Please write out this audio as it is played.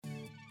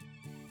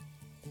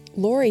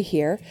Lori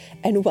here,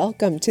 and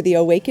welcome to the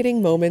Awakening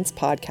Moments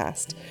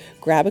podcast.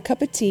 Grab a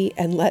cup of tea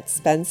and let's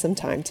spend some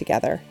time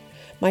together.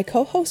 My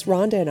co-host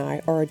Rhonda and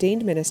I are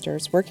ordained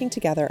ministers working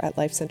together at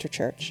Life Center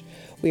Church.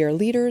 We are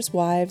leaders,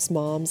 wives,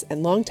 moms,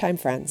 and longtime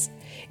friends.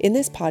 In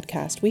this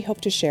podcast, we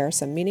hope to share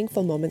some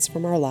meaningful moments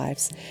from our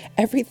lives,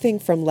 everything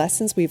from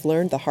lessons we've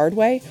learned the hard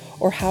way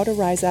or how to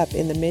rise up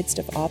in the midst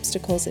of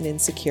obstacles and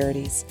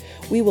insecurities.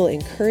 We will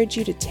encourage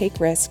you to take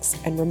risks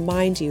and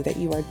remind you that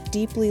you are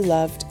deeply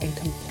loved and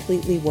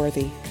completely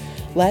worthy.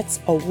 Let's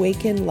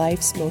awaken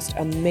life's most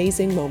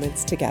amazing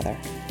moments together.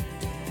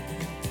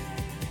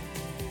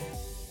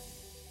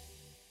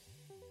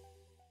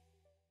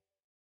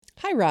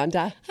 Hi,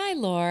 Rhonda. Hi,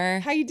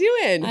 Laura. How you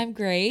doing? I'm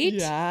great.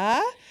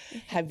 Yeah.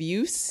 Have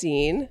you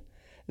seen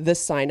the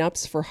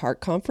signups for Heart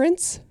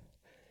Conference?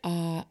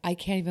 I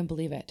can't even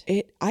believe it.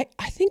 I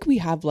think we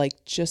have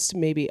like just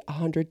maybe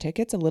 100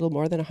 tickets, a little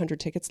more than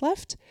 100 tickets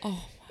left.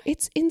 Oh,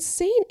 it's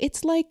insane.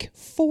 It's like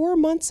 4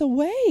 months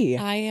away.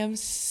 I am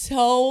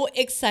so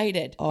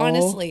excited,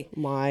 honestly.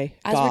 My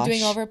As gosh. we're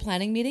doing all of our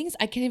planning meetings,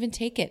 I can't even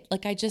take it.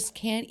 Like, I just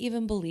can't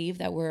even believe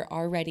that we're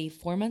already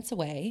 4 months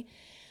away,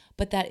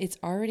 but that it's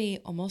already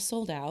almost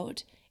sold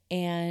out,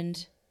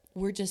 and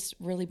we're just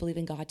really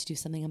believing God to do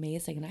something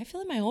amazing. And I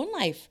feel in my own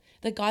life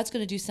that God's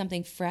going to do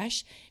something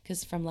fresh,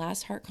 because from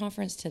last Heart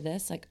Conference to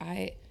this,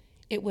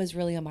 it was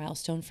really a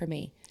milestone for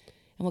me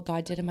and what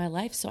God did in my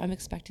life. So I'm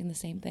expecting the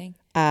same thing.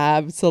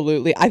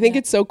 Absolutely. I think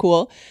it's so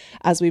cool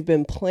as we've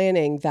been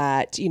planning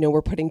that,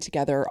 we're putting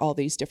together all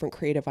these different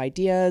creative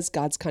ideas.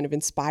 God's kind of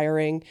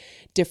inspiring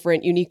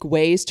different unique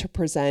ways to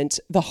present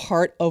the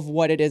heart of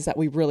what it is that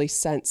we really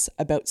sense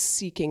about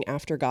seeking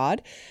after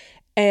God.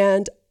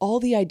 And all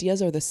the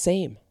ideas are the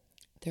same.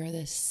 They're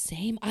the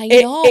same. I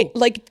know.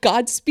 Like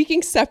God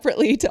speaking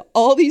separately to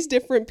all these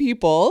different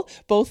people,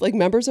 both like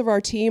members of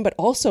our team, but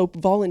also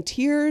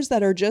volunteers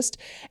that are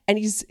and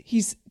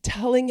he's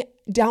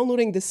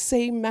downloading the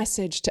same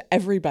message to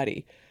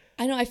everybody.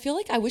 I know. I feel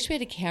like I wish we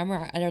had a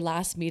camera at our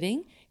last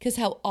meeting, because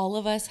how all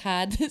of us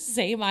had the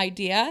same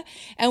idea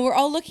and we're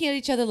all looking at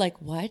each other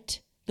like, what?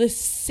 The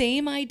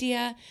same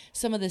idea,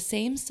 some of the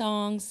same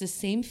songs, the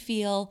same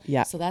feel.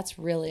 Yeah. So that's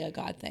really a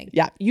God thing.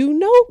 Yeah.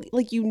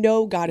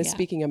 God is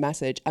speaking a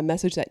message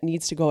that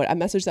needs to go out, a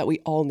message that we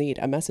all need,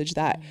 a message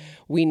that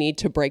we need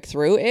to break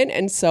through in.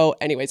 And so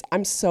anyways,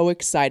 I'm so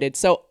excited.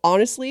 So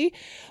honestly,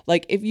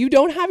 like if you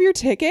don't have your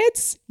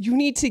tickets, you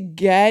need to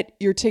get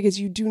your tickets.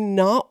 You do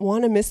not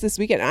want to miss this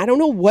weekend. I don't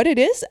know what it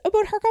is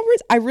about Heart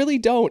Conference. I really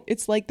don't.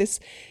 It's like this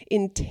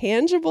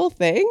intangible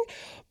thing,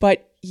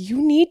 but you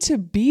need to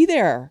be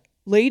there.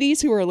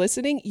 Ladies who are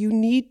listening, you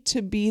need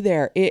to be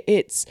there.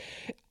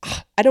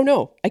 I don't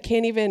know. I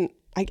can't even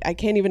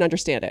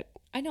understand it.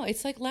 I know.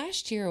 It's like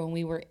last year when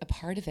we were a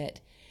part of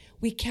it,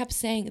 we kept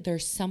saying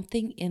there's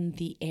something in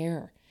the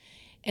air.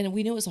 And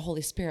we knew it was the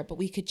Holy Spirit, but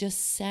we could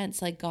just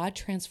sense like God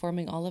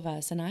transforming all of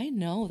us. And I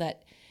know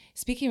that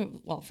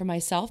speaking, for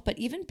myself, but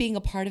even being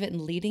a part of it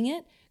and leading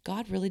it,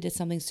 God really did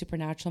something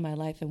supernatural in my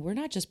life. And we're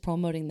not just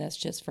promoting this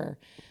just for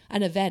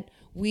an event.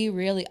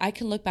 I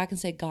can look back and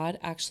say God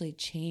actually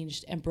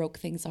changed and broke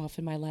things off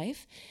in my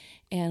life.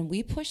 And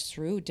we pushed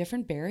through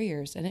different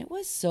barriers, and it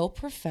was so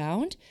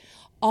profound.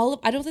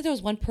 I don't think there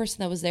was one person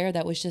that was there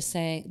that was just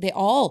saying, they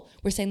all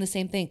were saying the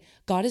same thing.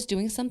 God is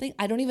doing something.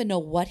 I don't even know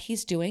what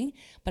he's doing,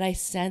 but I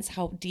sense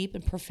how deep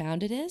and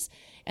profound it is.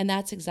 And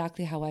that's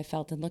exactly how I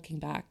felt. And looking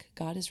back,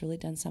 God has really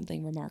done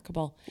something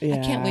remarkable. Yeah. I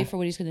can't wait for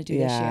what he's going to do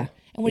this year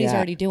and what he's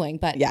already doing,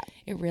 but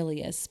it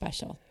really is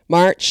special.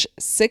 March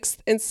 6th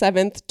and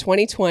 7th,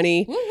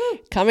 2020, Woo-hoo.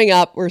 Coming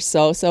up. We're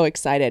so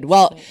excited.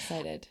 Well, so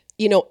excited.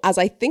 As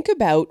I think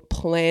about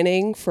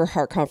planning for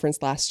Heart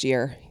Conference last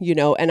year,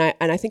 and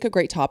I think a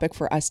great topic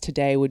for us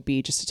today would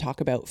be just to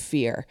talk about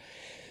fear.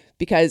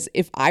 Because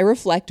if I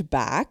reflect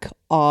back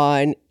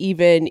on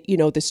even,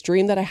 this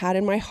dream that I had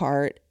in my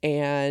heart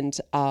and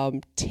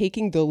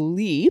taking the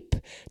leap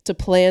to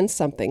plan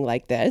something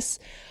like this,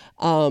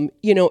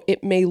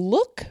 it may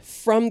look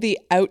from the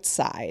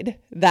outside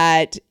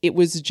that it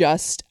was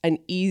just an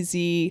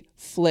easy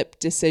flip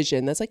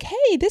decision. That's like,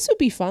 hey, this would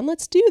be fun.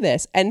 Let's do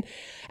this. And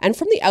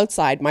from the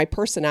outside, my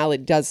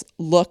personality does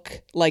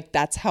look like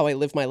that's how I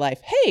live my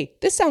life. Hey,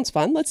 this sounds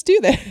fun. Let's do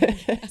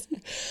this.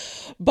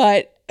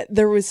 But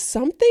there was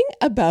something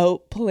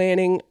about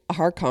planning a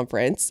Heart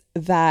Conference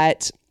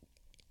that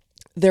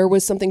there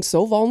was something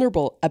so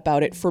vulnerable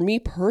about it for me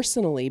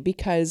personally,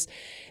 because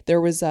there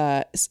was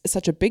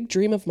such a big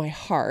dream of my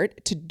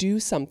heart to do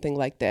something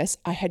like this.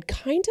 I had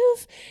kind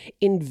of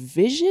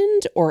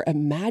envisioned or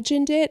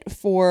imagined it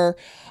for,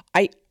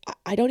 I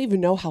don't even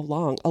know how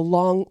long, a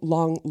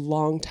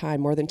long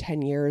time, more than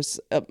 10 years,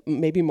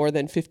 maybe more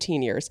than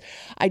 15 years.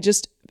 I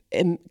just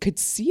could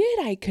see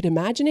it. I could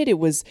imagine it. It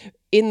was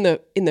in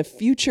the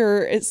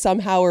future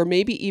somehow, or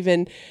maybe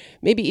even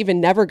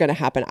never going to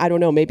happen. I don't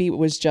know. Maybe it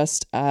was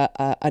just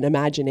an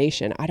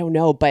imagination. I don't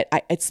know. But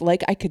it's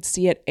like I could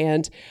see it.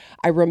 And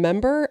I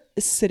remember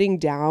sitting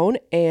down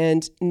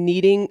and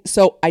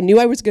so I knew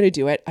I was going to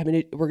do it.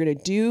 We're going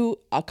to do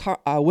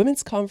a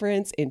women's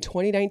conference in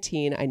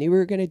 2019. I knew we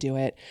were going to do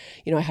it.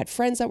 You know, I had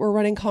friends that were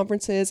running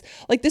conferences.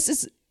 Like, this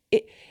is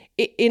it.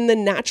 In the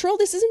natural,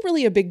 this isn't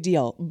really a big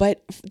deal,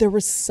 but there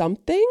was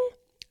something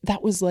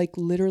that was like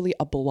literally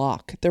a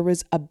block. There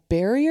was a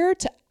barrier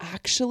to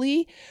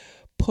actually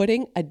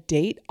putting a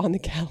date on the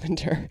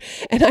calendar.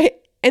 And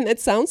it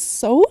sounds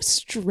so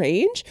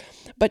strange,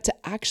 but to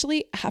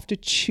actually have to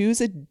choose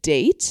a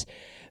date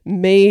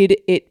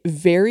made it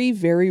very,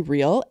 very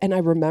real. And I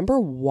remember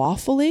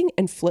waffling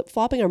and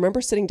flip-flopping. I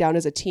remember sitting down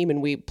as a team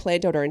and we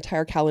planned out our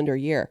entire calendar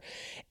year.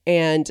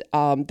 And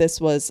this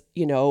was,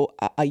 you know,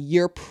 a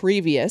year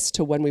previous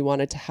to when we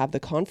wanted to have the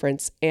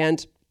conference.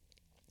 And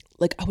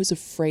like, I was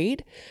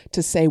afraid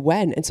to say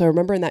when. And so I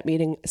remember in that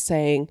meeting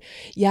saying,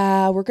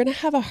 yeah, we're going to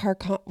have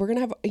we're going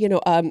to have, you know,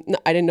 I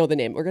didn't know the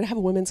name. We're going to have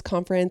a women's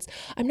conference.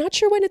 I'm not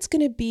sure when it's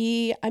going to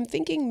be. I'm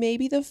thinking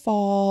maybe the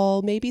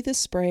fall, maybe the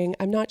spring.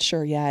 I'm not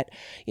sure yet.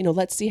 You know,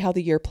 let's see how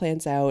the year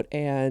plans out.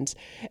 And,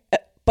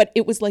 but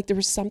it was like there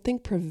was something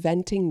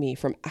preventing me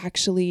from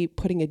actually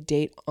putting a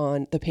date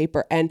on the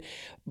paper. And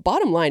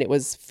bottom line, it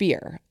was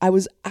fear. I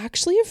was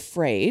actually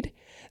afraid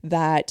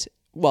that,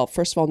 well,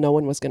 first of all, no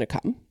one was going to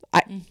come.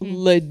 I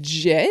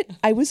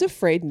was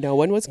afraid no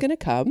one was going to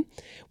come.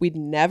 We'd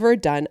never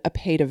done a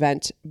paid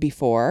event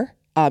before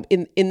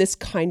in this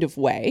kind of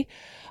way.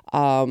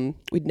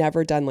 We'd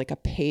never done like a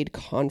paid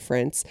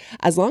conference.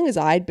 As long as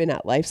I'd been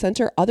at Life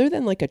Center, other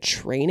than like a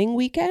training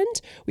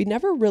weekend, we'd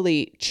never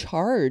really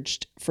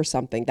charged for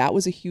something. That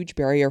was a huge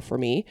barrier for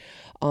me.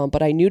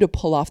 But I knew to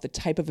pull off the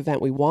type of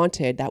event we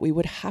wanted that we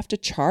would have to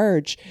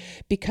charge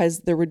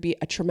because there would be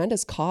a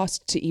tremendous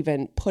cost to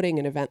even putting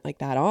an event like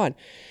that on.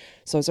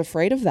 So I was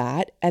afraid of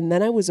that. And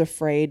then I was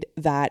afraid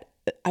that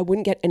I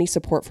wouldn't get any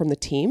support from the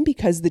team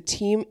because the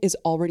team is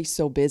already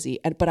so busy.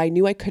 But I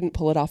knew I couldn't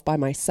pull it off by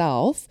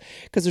myself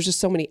because there's just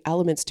so many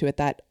elements to it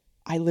that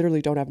I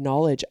literally don't have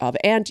knowledge of.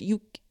 And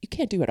you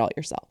can't do it all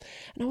yourself.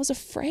 And I was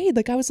afraid,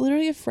 like I was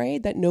literally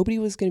afraid that nobody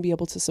was going to be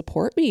able to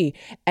support me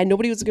and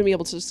nobody was going to be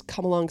able to just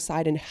come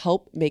alongside and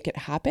help make it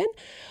happen.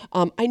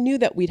 I knew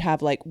that we'd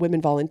have like women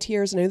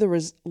volunteers, and I knew there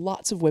was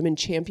lots of women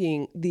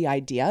championing the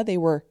idea. They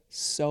were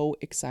so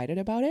excited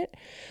about it,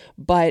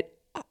 but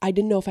I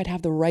didn't know if I'd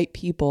have the right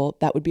people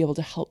that would be able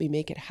to help me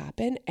make it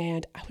happen.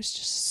 And I was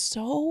just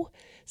so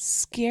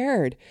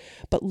scared,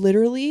 but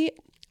literally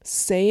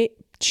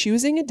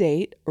choosing a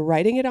date,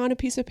 writing it on a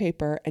piece of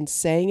paper and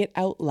saying it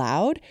out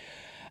loud.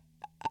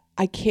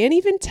 I can't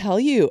even tell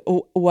you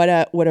what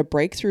a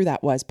breakthrough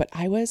that was, but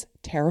I was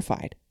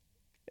terrified.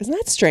 Isn't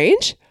that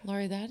strange?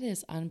 Laurie, that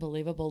is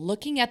unbelievable.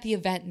 Looking at the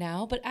event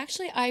now, but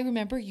actually I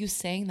remember you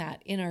saying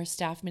that in our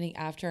staff meeting,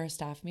 after our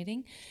staff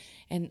meeting,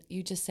 and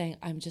you just saying,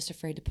 I'm just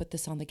afraid to put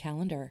this on the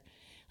calendar.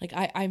 Like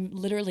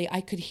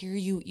I could hear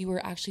you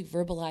were actually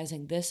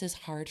verbalizing, this is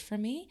hard for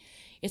me.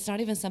 It's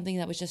not even something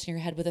that was just in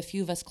your head with a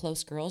few of us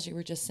close girls. You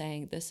were just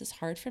saying, this is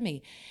hard for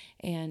me.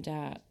 And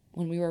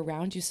when we were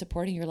around you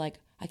supporting, you're like,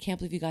 I can't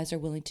believe you guys are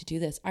willing to do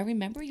this. I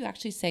remember you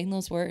actually saying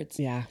those words.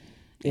 Yeah.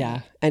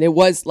 And it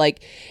was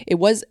like,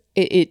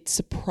 it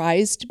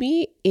surprised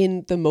me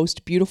in the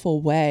most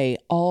beautiful way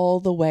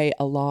all the way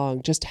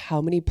along, just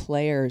how many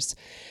players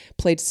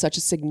played such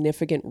a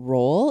significant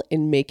role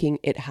in making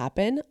it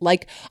happen.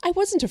 Like, I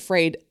wasn't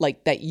afraid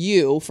like that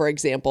you, for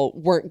example,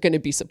 weren't going to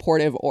be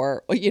supportive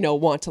or, you know,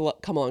 want to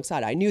come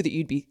alongside. I knew that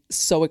you'd be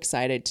so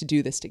excited to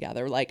do this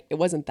together. Like, it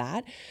wasn't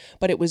that,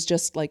 but it was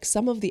just like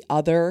some of the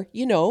other,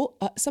 you know,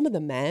 some of the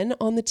men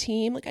on the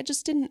team, like I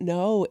just didn't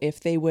know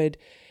if they would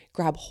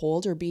grab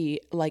hold or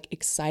be like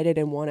excited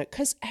and want it,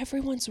 because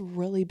everyone's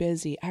really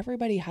busy.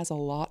 Everybody has a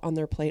lot on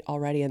their plate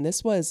already. And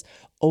this was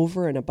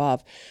over and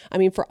above. I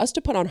mean, for us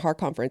to put on Heart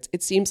Conference,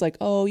 it seems like,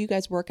 oh, you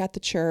guys work at the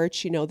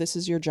church, you know, this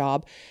is your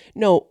job.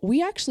 No,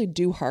 we actually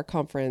do Heart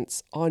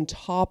Conference on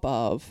top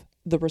of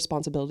the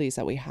responsibilities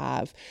that we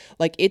have.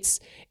 Like it's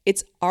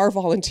our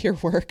volunteer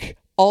work,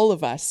 all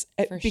of us,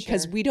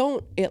 because we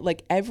don't,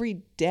 like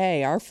every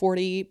day, our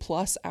 40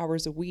 plus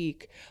hours a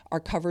week are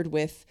covered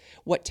with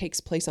what takes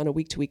place on a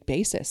week to week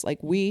basis. Like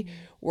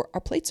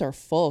our plates are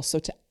full. So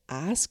to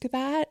ask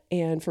that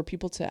and for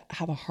people to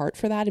have a heart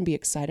for that and be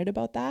excited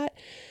about that,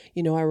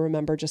 you know, I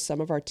remember just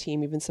some of our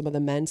team, even some of the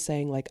men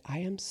saying like, I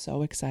am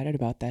so excited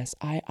about this.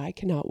 I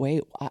cannot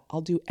wait.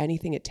 I'll do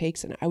anything it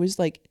takes. And I was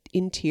like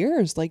in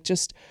tears, like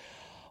just,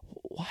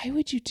 why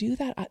would you do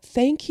that?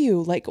 Thank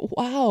you. Like,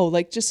 wow,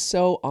 like just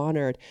so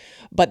honored.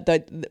 But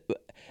I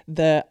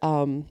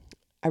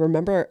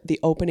remember the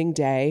opening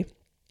day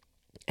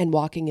and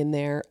walking in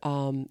there,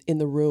 in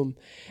the room,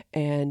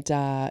 and,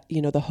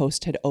 you know, the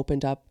host had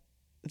opened up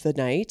the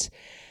night,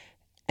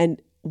 and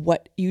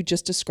what you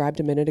just described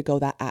a minute ago,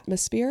 that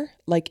atmosphere,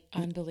 like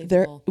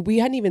unbelievable. We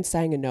hadn't even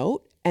sang a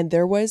note And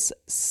there was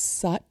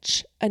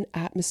such an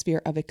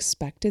atmosphere of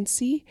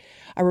expectancy.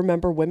 I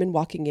remember women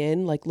walking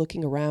in, like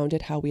looking around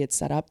at how we had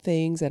set up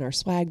things and our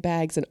swag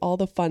bags and all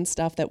the fun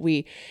stuff that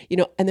we,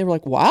 and they were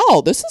like,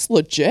 wow, this is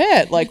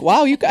legit. Like,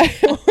 wow, you guys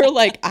were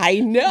like, I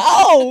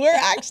know, we're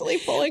actually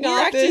pulling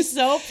off actually this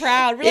so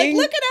proud. We're like,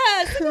 look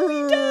at us.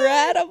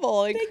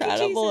 Incredible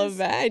Jesus.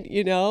 event,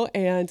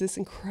 and this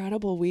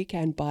incredible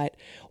weekend. But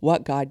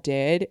what God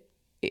did,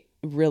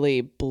 really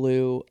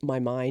blew my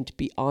mind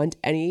beyond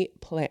any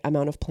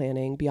amount of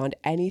planning, beyond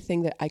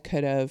anything that I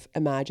could have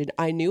imagined.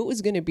 I knew it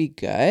was going to be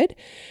good,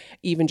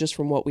 even just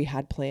from what we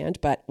had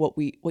planned. But what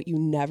you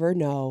never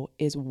know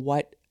is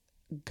what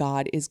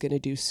God is going to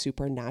do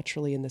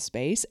supernaturally in the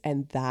space.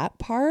 And that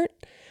part,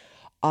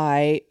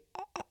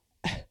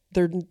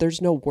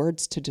 there's no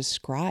words to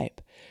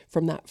describe.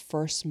 From that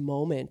first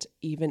moment,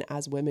 even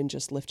as women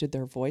just lifted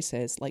their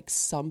voices, like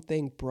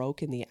something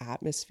broke in the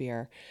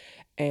atmosphere.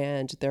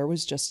 And there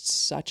was just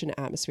such an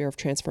atmosphere of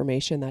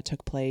transformation that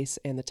took place,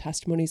 and the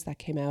testimonies that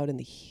came out, and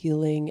the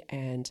healing,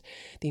 and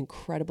the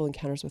incredible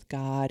encounters with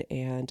God,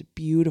 and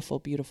beautiful,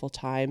 beautiful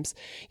times,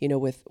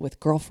 with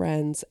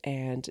girlfriends,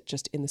 and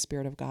just in the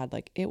Spirit of God.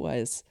 Like it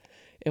was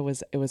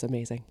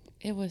amazing.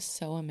 It was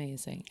so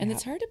amazing. And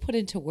it's hard to put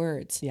into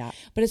words. Yeah.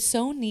 But it's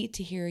so neat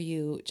to hear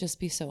you just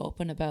be so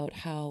open about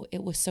how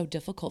it was so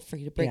difficult for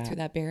you to break through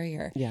that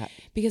barrier. Yeah.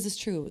 Because it's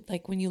true.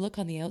 Like when you look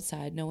on the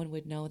outside, no one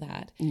would know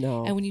that.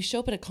 No. And when you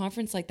show up at a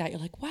conference like that, you're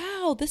like,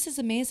 wow, this is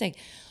amazing.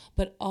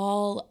 But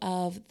all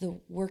of the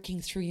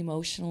working through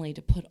emotionally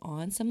to put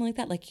on something like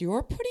that, like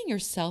you're putting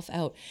yourself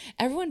out.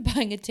 Everyone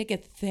buying a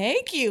ticket,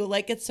 thank you.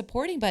 Like it's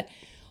supporting, but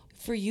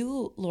for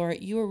you, Laura,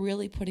 you are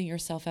really putting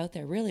yourself out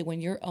there. Really,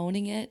 when you're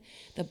owning it,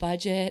 the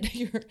budget,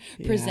 you're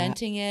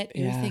presenting it,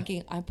 you're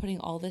thinking, I'm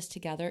putting all this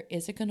together.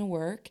 Is it going to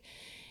work?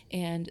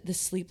 And the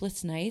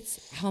sleepless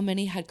nights, how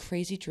many had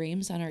crazy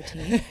dreams on our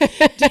team?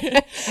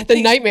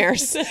 The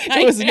nightmares.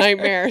 It was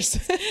nightmares.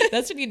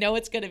 That's when you know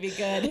it's going to be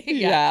good.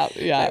 Yeah.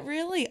 But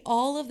really,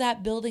 all of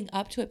that building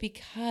up to it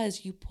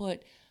because you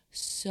put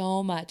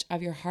so much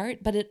of your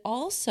heart, but it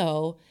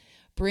also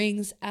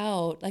brings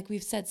out, like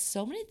we've said,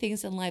 so many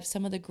things in life.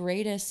 Some of the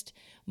greatest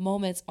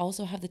moments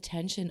also have the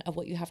tension of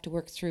what you have to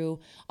work through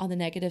on the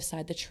negative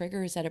side, the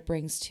triggers that it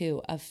brings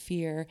too, of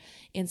fear,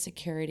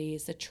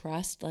 insecurities, the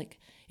trust. Like,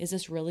 is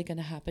this really going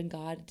to happen,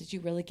 God? Did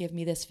you really give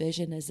me this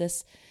vision? Is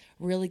this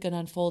really going to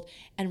unfold?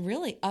 And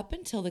really, up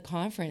until the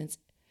conference,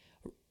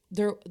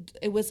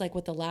 it was like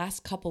with the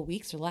last couple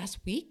weeks or last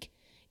week,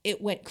 it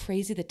went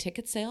crazy, the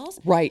ticket sales.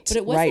 Right. But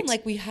it wasn't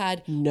like we had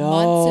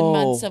months and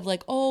months of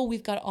like, oh,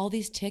 we've got all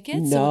these tickets.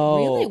 No, so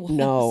it really was.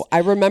 No. I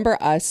remember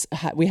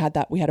we had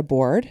a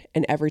board,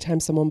 and every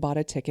time someone bought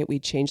a ticket,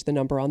 we'd change the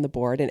number on the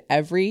board, and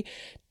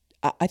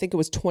I think it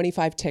was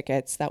 25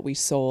 tickets that we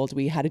sold.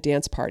 We had a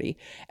dance party.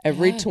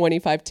 Every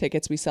 25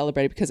 tickets we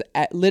celebrated because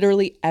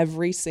literally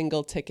every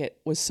single ticket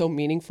was so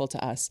meaningful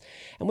to us.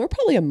 And we're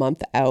probably a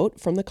month out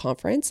from the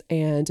conference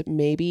and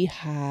maybe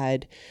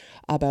had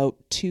about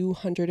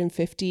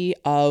 250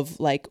 of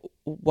like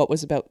what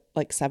was about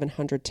like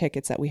 700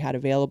 tickets that we had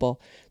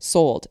available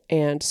sold.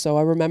 And so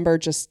I remember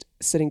just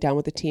sitting down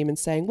with the team and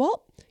saying,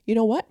 well, you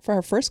know what, for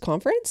our first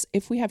conference,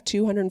 if we have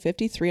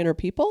 250, 300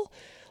 people,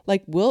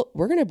 like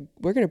we're going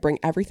to bring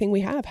everything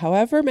we have.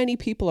 However many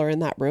people are in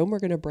that room, we're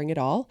going to bring it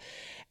all.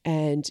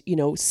 And,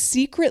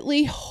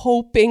 secretly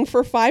hoping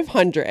for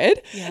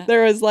 500. Yeah.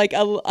 There was like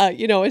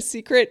a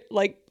secret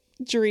like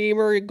dream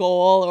or a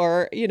goal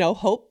or,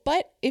 hope.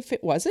 But if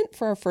it wasn't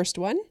for our first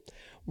one,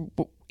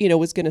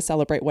 was going to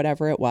celebrate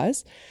whatever it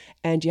was.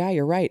 And yeah,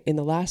 you're right. In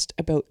the last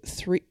about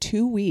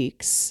 2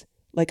 weeks,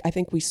 like I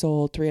think we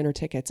sold 300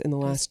 tickets in the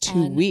last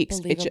 2 weeks.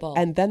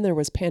 And then there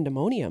was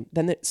pandemonium.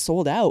 Then it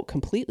sold out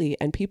completely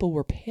and people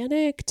were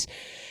panicked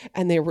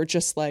and they were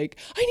just like,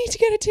 I need to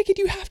get a ticket.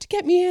 You have to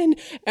get me in.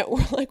 And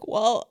we're like,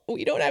 well,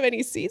 we don't have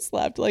any seats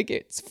left. Like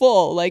it's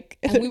full. Like,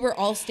 and we were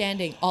all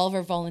standing. All of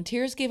our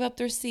volunteers gave up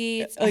their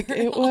seats. Like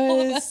all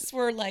of us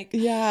were like,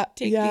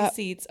 take these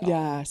seats. Oh,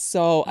 yeah.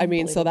 So, I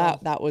mean, so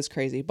that was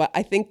crazy. But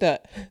I think the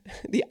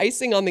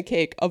icing on the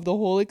cake of the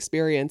whole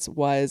experience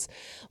was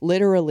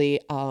literally,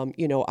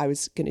 I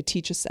was going to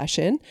teach a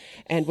session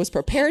and was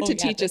prepared to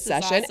teach a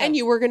session. Awesome. And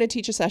you were going to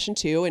teach a session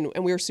too.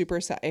 And we were super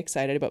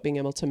excited about being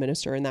able to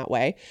minister in that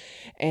way.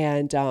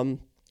 And,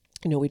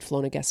 we'd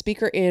flown a guest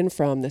speaker in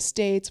from the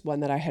States, one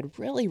that I had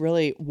really,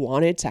 really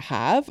wanted to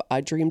have. I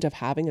dreamed of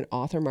having an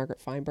author, Margaret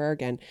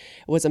Feinberg, and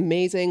it was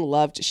amazing.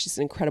 She's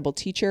an incredible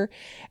teacher.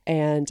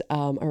 And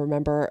I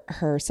remember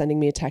her sending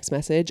me a text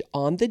message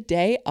on the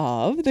day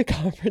of the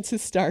conference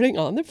is starting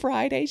on the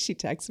Friday. She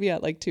texted me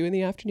at like 2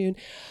 p.m.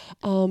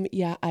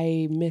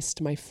 I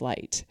missed my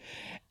flight.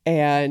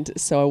 And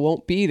so I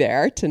won't be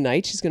there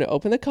tonight. She's going to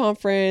open the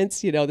conference,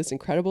 this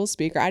incredible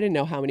speaker. I didn't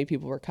know how many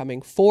people were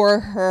coming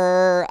for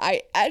her.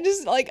 I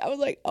was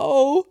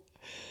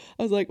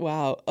like,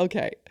 wow.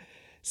 Okay.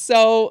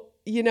 So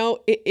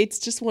it's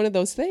just one of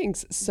those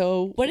things.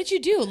 So what did you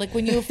do? Like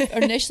when you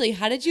initially,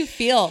 how did you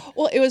feel?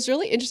 well, it was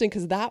really interesting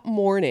because that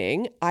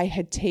morning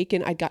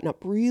I'd gotten up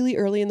really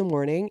early in the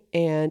morning,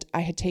 and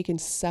I had taken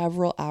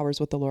several hours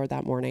with the Lord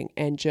that morning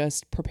and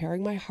just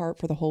preparing my heart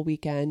for the whole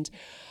weekend,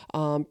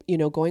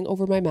 going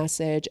over my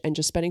message and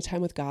just spending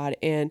time with God.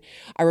 And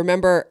I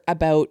remember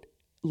about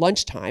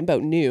lunchtime,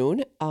 about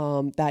noon,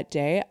 that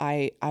day,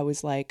 I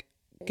was like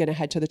gonna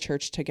head to the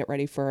church to get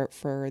ready for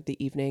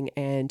the evening.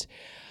 And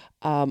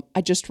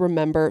I just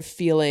remember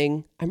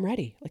feeling I'm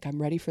ready. Like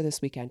I'm ready for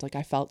this weekend. Like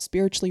I felt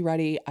spiritually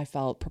ready. I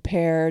felt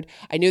prepared.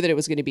 I knew that it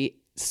was going to be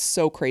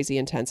so crazy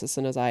intense as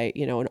soon as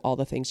and all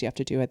the things you have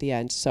to do at the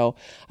end. So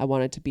I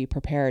wanted to be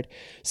prepared.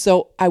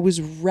 So I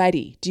was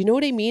ready. Do you know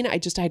what I mean?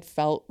 I'd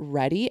felt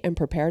ready and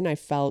prepared, and I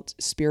felt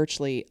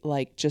spiritually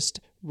like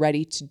just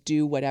ready to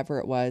do whatever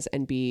it was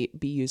and be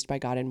used by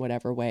God in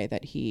whatever way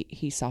that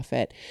he saw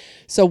fit.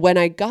 So when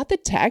I got the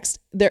text,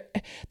 there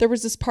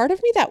was this part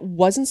of me that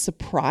wasn't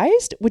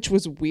surprised, which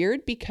was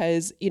weird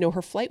because,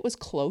 her flight was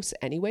close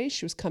anyway.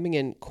 She was coming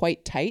in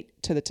quite tight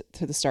to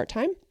the start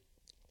time.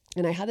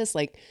 And I had this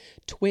like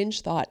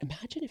twinge thought,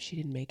 imagine if she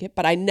didn't make it,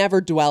 but I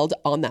never dwelled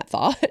on that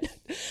thought.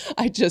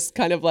 I just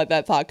kind of let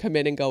that thought come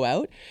in and go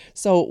out.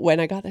 So when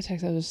I got the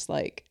text, I was just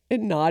like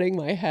nodding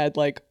my head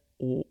like,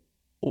 oh,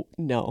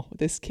 no,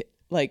 this kid,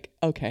 like,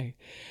 okay.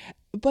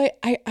 But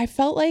I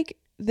felt like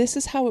this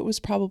is how it was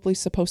probably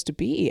supposed to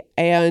be.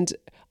 And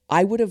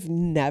I would have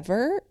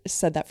never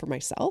said that for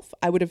myself.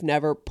 I would have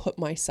never put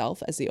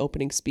myself as the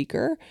opening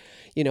speaker,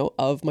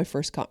 of my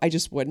first I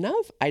just wouldn't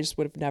have. I just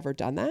would have never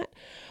done that.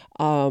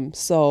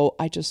 So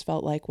I just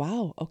felt like,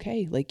 wow,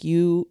 okay,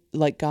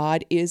 like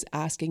God is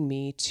asking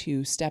me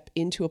to step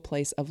into a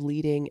place of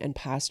leading and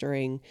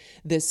pastoring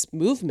this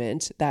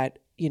movement that,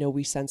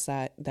 we sense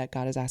that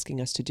God is asking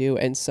us to do.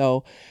 And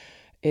so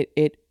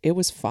it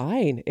was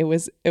fine. It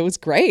was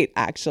great.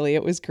 Actually,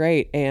 it was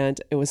great.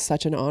 And it was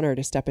such an honor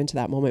to step into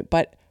that moment,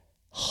 but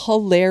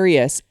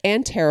hilarious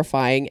and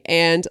terrifying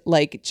and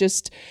like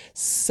just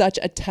such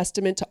a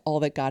testament to all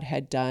that God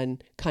had done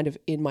kind of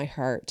in my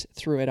heart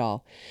through it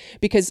all.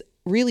 Because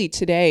really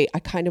today I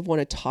kind of want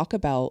to talk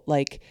about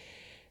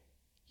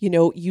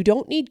you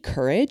don't need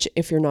courage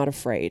if you're not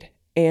afraid.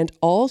 And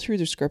all through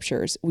the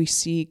scriptures, we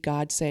see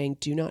God saying,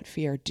 do not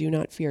fear, do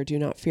not fear, do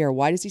not fear.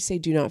 Why does he say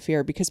do not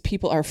fear? Because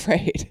people are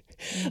afraid.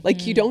 Mm-hmm.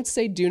 Like you don't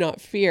say do not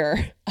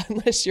fear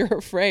unless you're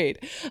afraid,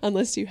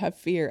 unless you have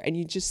fear. And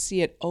you just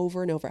see it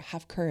over and over.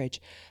 Have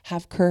courage,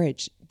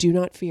 do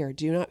not fear,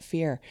 do not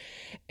fear.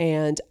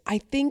 And I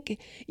think,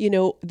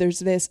 there's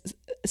this,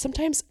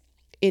 sometimes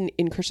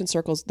in Christian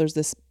circles, there's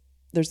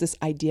this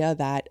idea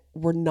that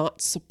we're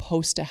not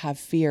supposed to have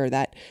fear,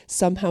 that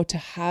somehow to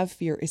have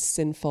fear is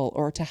sinful,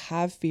 or to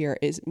have fear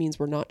means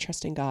we're not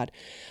trusting God.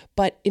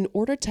 But in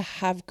order to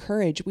have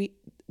courage,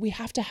 we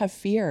have to have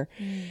fear.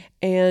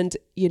 And,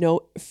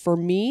 for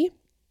me,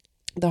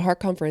 the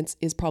Heart Conference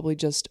is probably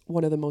just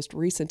one of the most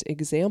recent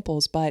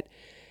examples, but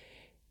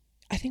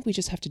I think we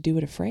just have to do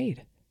it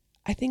afraid.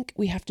 I think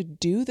we have to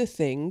do the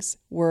things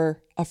we're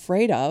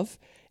afraid of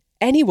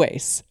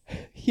anyways,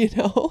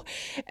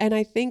 and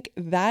I think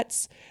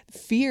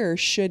fear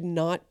should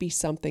not be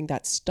something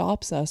that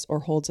stops us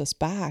or holds us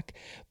back,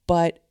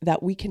 but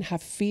that we can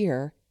have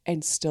fear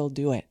and still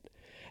do it.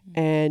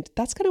 And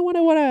that's kind of what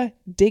I want to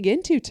dig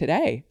into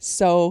today.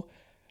 So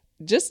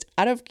just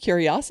out of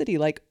curiosity,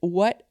 like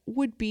what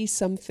would be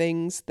some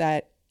things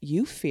that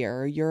you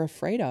fear or you're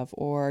afraid of,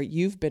 or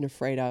you've been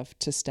afraid of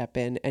to step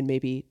in and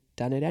maybe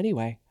done it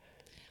anyway?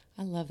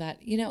 I love that.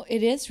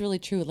 It is really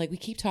true. Like we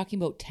keep talking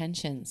about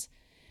tensions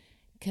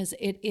because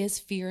it is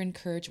fear and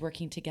courage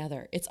working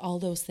together. It's all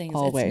those things.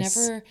 Always.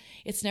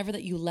 It's never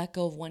that you let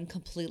go of one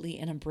completely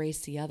and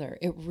embrace the other.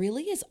 It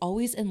really is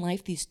always in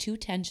life, these two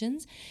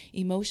tensions,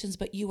 emotions,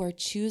 but you are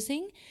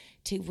choosing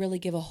to really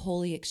give a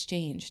holy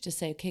exchange to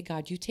say, okay,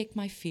 God, you take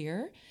my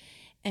fear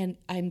and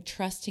I'm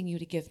trusting you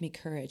to give me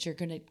courage.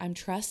 I'm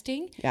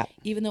trusting,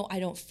 even though I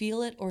don't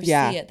feel it or see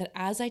it, that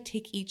as I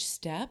take each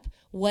step,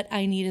 what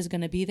I need is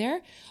going to be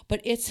there.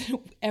 But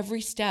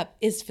every step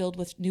is filled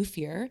with new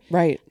fear.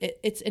 Right.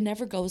 It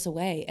never goes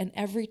away. And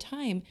every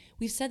time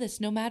we've said this,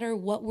 no matter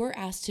what we're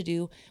asked to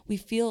do, we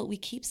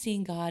keep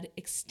seeing God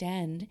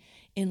extend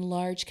in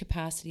large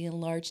capacity, in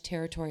large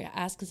territory.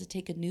 Ask us to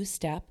take a new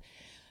step.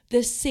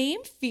 The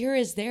same fear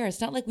is there.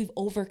 It's not like we've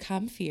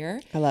overcome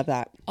fear. I love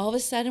that. All of a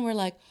sudden we're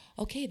like,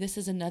 okay, this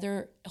is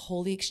another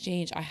holy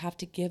exchange. I have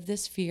to give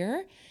this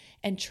fear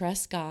and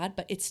trust God,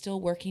 but it's still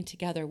working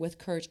together with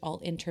courage,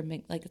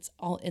 it's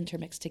all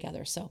intermixed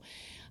together. So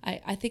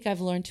I think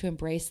I've learned to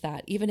embrace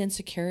that, even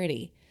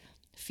insecurity,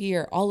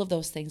 fear, all of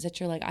those things that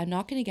you're like, I'm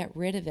not going to get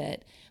rid of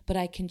it, but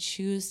I can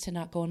choose to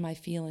not go in my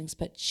feelings,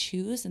 but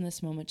choose in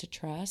this moment to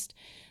trust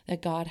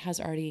that God has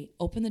already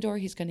opened the door.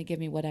 He's going to give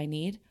me what I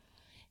need.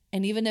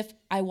 And even if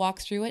I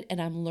walk through it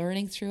and I'm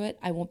learning through it,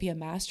 I won't be a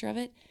master of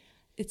it.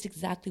 It's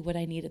exactly what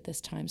I need at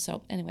this time.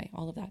 So anyway,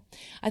 all of that.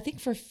 I think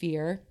for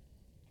fear,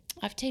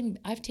 I've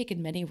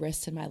taken many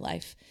risks in my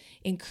life,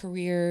 in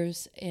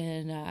careers,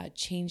 in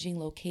changing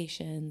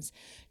locations,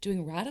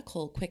 doing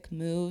radical quick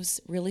moves,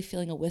 really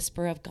feeling a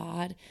whisper of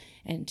God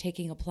and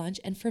taking a plunge.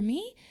 And for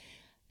me,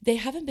 they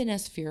haven't been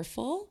as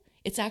fearful.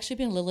 It's actually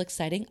been a little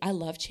exciting. I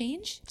love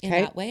change in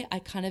that way. I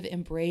kind of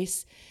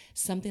embrace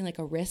something like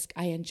a risk.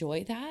 I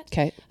enjoy that.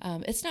 Okay.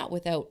 It's not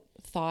without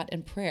thought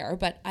and prayer,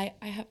 but I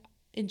have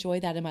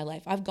enjoyed that in my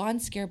life. I've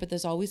gone scared, but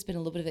there's always been a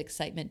little bit of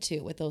excitement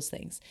too with those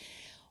things.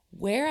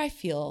 Where I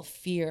feel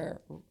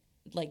fear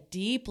like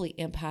deeply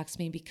impacts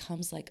me,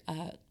 becomes like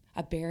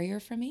a barrier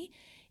for me,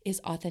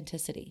 is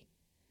authenticity.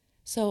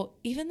 So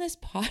even this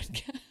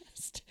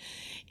podcast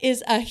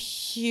is a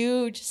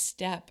huge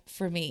step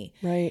for me.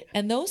 Right.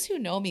 And those who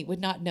know me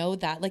would not know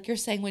that. Like you're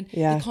saying, when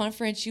Yeah. the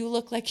conference, you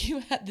look like you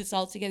had this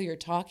all together. You're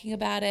talking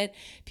about it.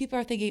 People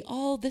are thinking,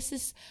 oh, this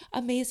is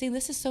amazing.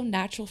 This is so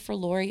natural for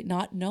Lori,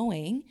 not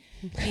knowing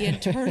the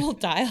internal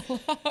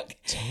dialogue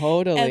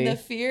Totally. and the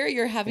fear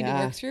you're having to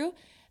Yeah. work through.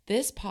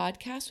 This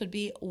podcast would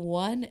be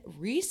one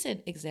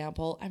recent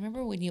example. I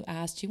remember when you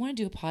asked, do you want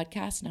to do a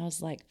podcast? And I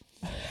was like,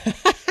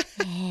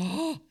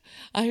 oh,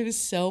 I am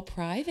so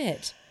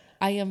private.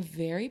 I am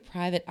very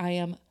private.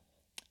 I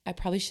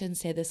probably shouldn't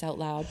say this out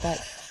loud, but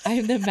I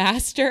am the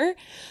master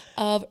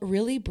of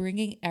really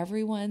bringing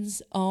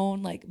everyone's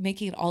own, like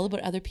making it all about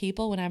other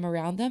people when I'm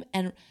around them,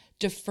 and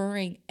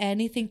deferring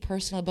anything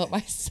personal about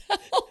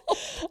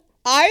myself.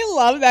 I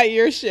love that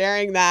you're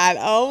sharing that.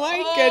 Oh my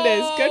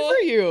goodness. Good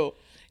for you.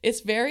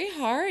 It's very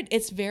hard.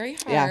 It's very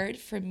hard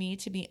for me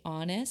to be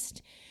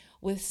honest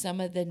with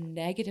some of the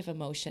negative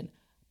emotion.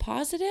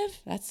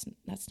 Positive, that's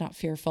not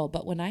fearful.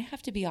 But when I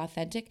have to be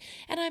authentic,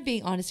 and I'm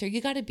being honest here,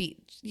 you got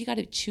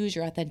to choose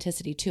your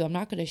authenticity too. I'm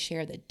not going to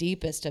share the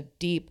deepest of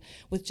deep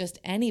with just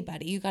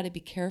anybody. You got to be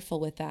careful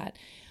with that.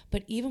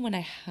 But even when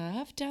I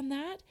have done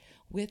that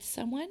with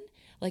someone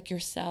like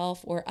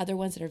yourself or other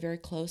ones that are very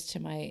close to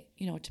my,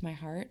 to my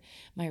heart,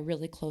 my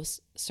really close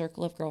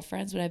circle of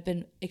girlfriends, when I've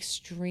been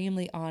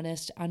extremely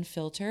honest,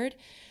 unfiltered,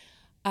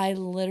 I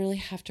literally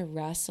have to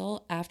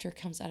wrestle after it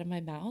comes out of my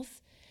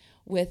mouth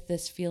with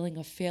this feeling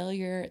of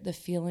failure, the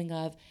feeling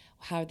of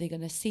how are they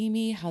going to see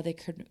me, how they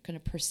going to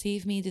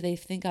perceive me. Do they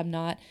think I'm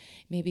not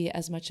maybe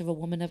as much of a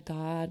woman of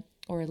God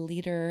or a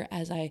leader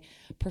as I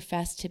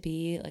profess to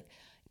be? Like,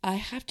 I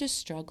have to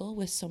struggle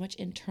with so much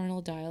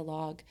internal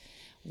dialogue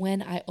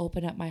when I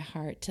open up my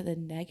heart to the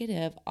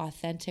negative,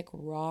 authentic,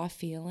 raw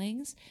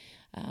feelings.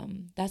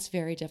 That's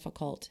very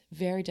difficult,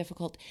 very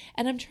difficult.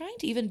 And I'm trying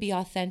to even be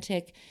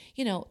authentic,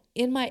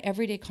 in my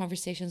everyday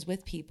conversations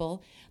with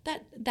people,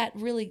 that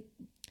really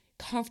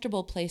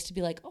comfortable place to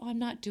be like, oh, I'm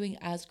not doing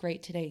as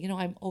great today.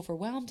 I'm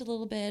overwhelmed a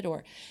little bit,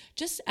 or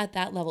just at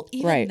that level.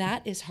 Even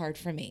that is hard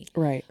for me.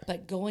 Right.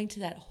 But going to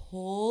that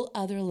whole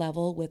other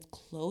level with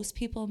close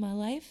people in my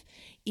life,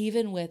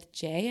 even with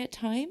Jay at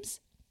times,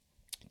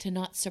 to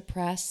not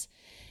suppress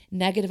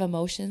negative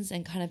emotions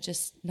and kind of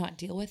just not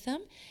deal with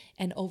them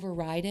and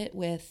override it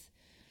with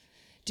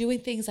doing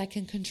things I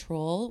can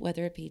control,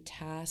 whether it be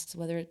tasks,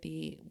 whether it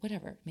be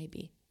whatever it may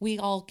be. We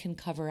all can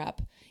cover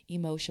up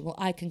emotion. Well,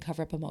 I can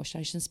cover up emotion.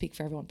 I shouldn't speak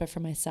for everyone, but for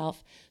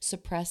myself,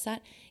 suppress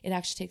that. It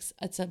actually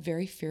it's a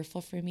very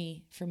fearful for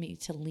me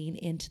to lean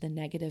into the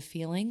negative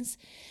feelings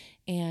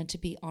and to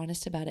be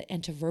honest about it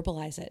and to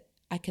verbalize it.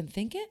 I can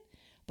think it,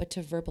 but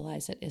to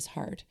verbalize it is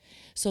hard.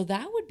 So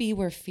that would be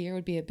where fear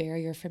would be a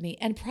barrier for me,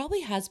 and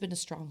probably has been a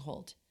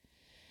stronghold.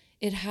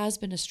 It has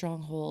been a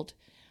stronghold.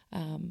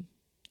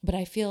 But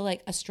I feel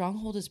like a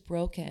stronghold is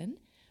broken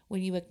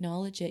when you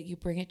acknowledge it, you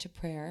bring it to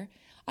prayer.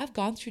 I've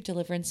gone through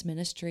deliverance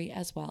ministry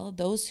as well.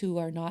 Those who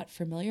are not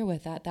familiar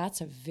with that,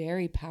 that's a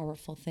very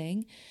powerful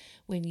thing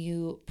when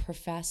you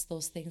profess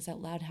those things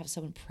out loud and have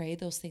someone pray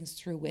those things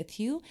through with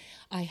you.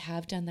 I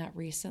have done that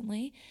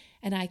recently,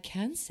 and I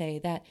can say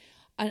that,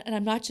 and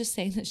I'm not just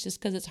saying this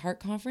just because it's Heart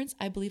Conference.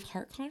 I believe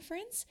Heart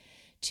Conference,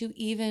 to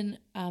even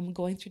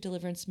going through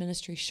deliverance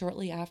ministry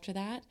shortly after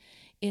that,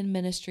 in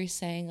ministry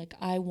saying, like,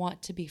 I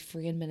want to be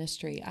free in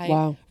ministry.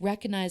 I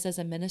recognize as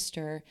a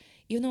minister,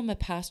 even though I'm a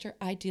pastor,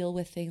 I deal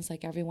with things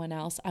like everyone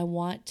else. I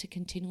want to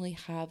continually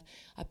have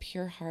a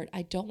pure heart.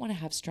 I don't want to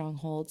have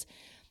strongholds,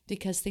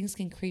 because things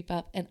can creep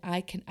up and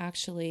I can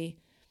actually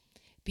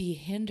be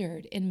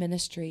hindered in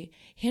ministry,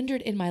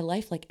 hindered in my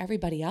life like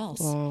everybody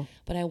else. Wow.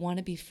 But I want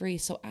to be free.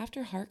 So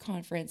after Heart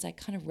Conference, I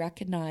kind of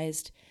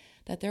recognized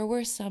that there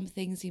were some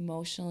things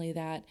emotionally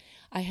that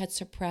I had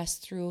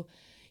suppressed through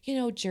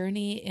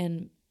journey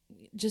in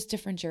just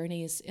different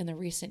journeys in the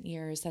recent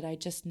years that I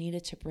just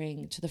needed to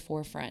bring to the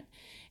forefront.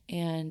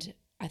 And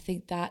I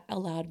think that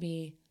allowed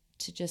me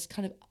to just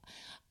kind of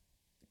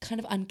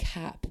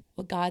uncap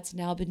what God's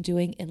now been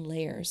doing in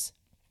layers.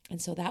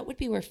 And so that would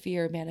be where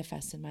fear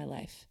manifests in my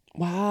life.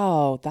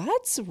 Wow,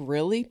 that's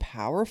really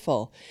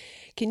powerful.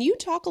 Can you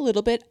talk a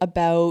little bit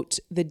about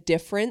the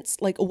difference?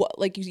 Like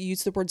you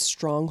used the word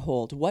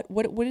stronghold. What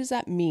does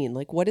that mean?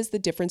 Like, what is the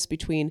difference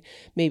between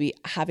maybe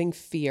having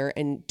fear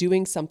and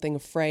doing something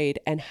afraid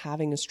and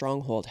having a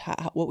stronghold?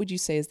 What would you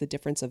say is the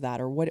difference of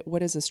that? Or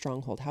what is a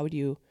stronghold? How would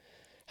you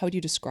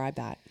describe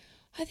that?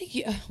 I think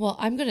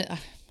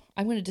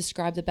I'm going to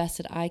describe the best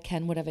that I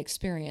can what I've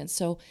experienced.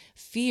 So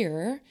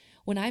fear,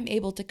 when I'm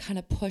able to kind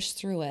of push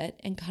through it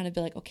and kind of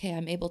be like, okay,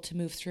 I'm able to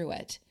move through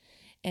it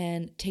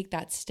and take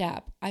that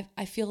step,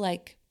 I feel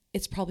like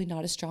it's probably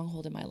not a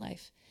stronghold in my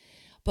life.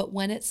 But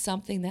when it's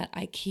something that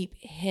I keep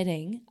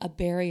hitting a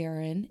barrier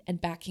in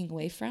and backing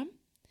away from,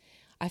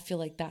 I feel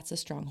like that's a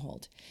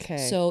stronghold.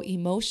 Okay. So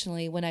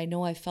emotionally, when I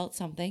know I felt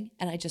something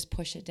and I just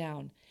push it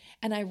down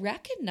and I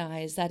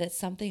recognize that it's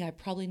something I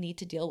probably need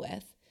to deal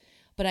with,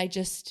 but I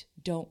just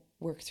don't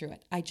work through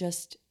it. I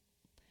just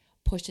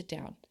push it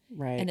down,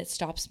 Right. and it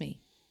stops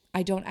me.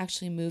 I don't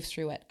actually move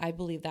through it. I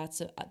believe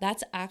that's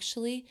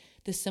actually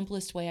the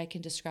simplest way I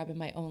can describe in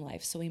my own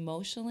life. So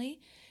emotionally,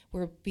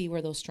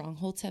 where those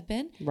strongholds have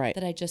been, Right.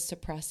 that I just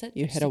suppress it.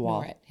 You just hit a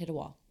wall. ignore it, hit a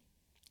wall.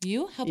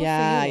 You? How about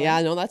Yeah, for you?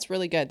 yeah, no, that's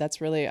really good.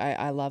 That's really,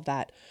 I love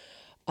that.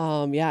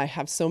 Yeah, I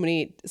have so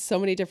many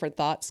different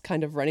thoughts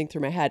kind of running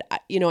through my head.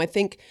 I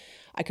think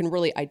I can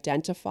really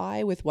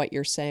identify with what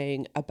you're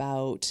saying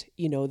about,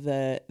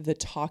 the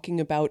talking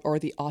about or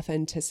the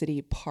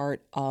authenticity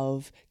part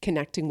of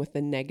connecting with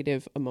the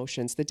negative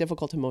emotions, the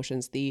difficult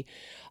emotions, the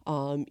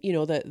hard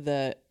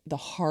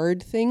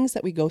things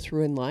that we go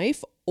through in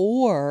life,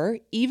 or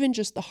even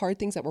just the hard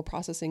things that we're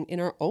processing in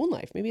our own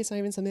life. Maybe it's not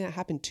even something that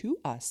happened to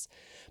us,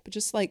 but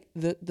just like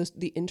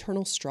the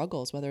internal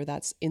struggles, whether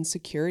that's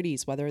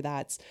insecurities, whether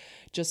that's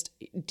just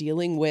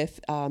dealing with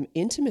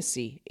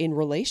intimacy in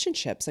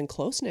relationships and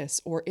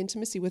closeness, or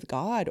intimacy with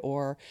God.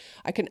 Or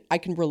I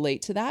can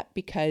relate to that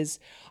because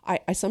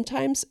I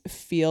sometimes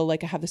feel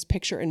like I have this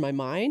picture in my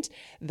mind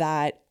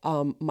that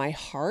my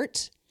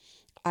heart,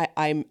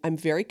 I'm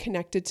very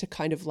connected to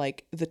kind of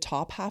like the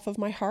top half of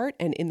my heart,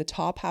 and in the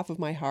top half of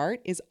my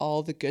heart is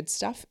all the good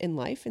stuff in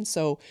life. And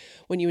so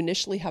when you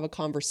initially have a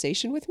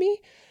conversation with me,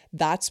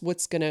 that's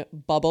what's going to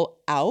bubble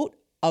out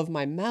of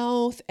my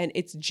mouth, and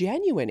it's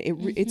genuine.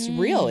 It's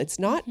real. It's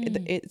not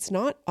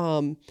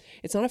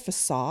a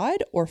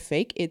facade or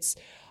fake. It's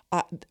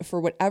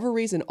for whatever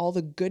reason, all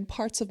the good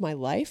parts of my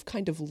life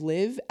kind of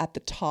live at the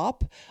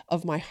top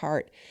of my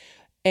heart.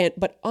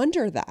 But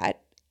under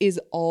that is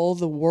all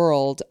the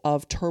world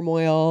of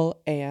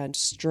turmoil and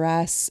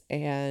stress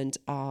and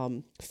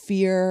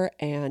fear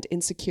and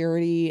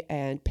insecurity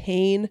and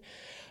pain,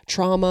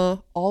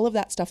 trauma. All of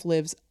that stuff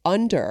lives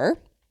under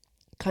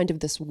kind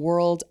of this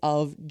world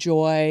of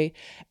joy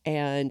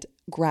and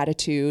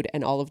gratitude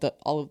and all of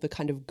the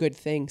kind of good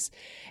things.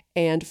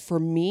 And for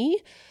me,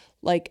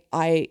 like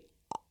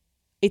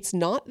it's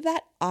not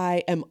that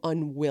I am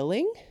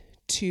unwilling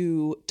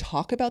to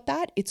talk about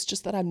that. It's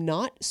just that I'm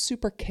not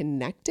super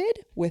connected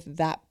with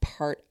that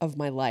part of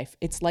my life.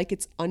 It's like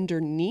it's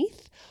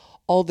underneath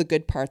all the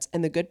good parts,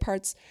 and the good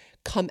parts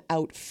come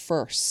out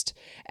first.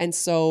 And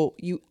so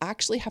you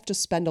actually have to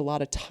spend a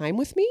lot of time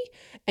with me,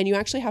 and you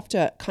actually have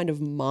to kind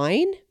of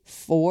mine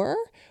for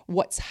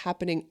what's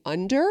happening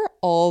under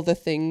all the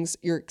things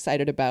you're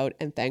excited about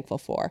and thankful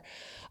for.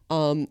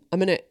 I'm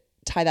going to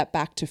tie that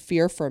back to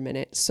fear for a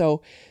minute.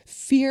 So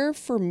fear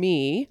for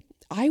me,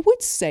 I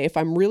would say, if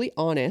I'm really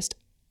honest,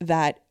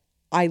 that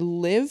I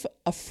live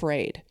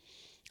afraid.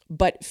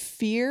 But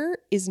fear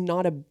is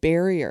not a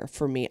barrier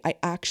for me. I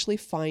actually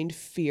find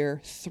fear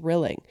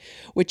thrilling,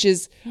 which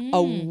is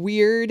a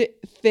weird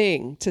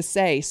thing to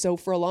say. So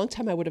for a long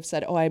time, I would have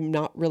said, I'm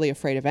not really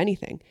afraid of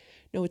anything.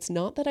 No, it's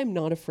not that I'm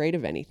not afraid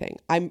of anything.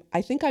 I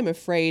think I'm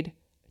afraid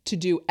to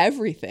do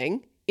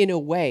everything in a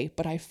way,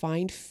 but I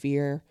find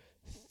fear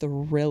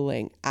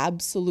thrilling,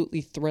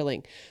 absolutely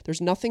thrilling.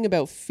 There's nothing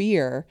about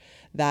fear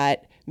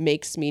that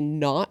makes me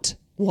not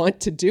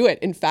want to do it.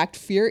 In fact,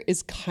 fear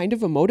is kind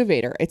of a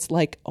motivator. It's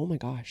like, oh my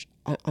gosh,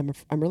 I'm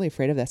really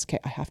afraid of this. Okay,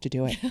 I have to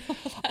do it.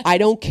 I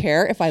don't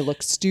care if I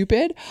look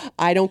stupid.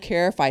 I don't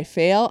care if I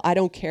fail. I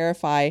don't care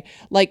if I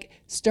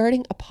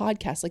starting a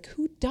podcast. Like,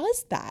 who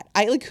does that?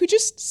 Who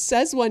just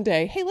says one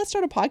day, hey, let's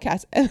start a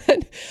podcast. And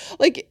then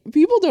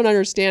people don't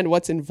understand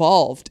what's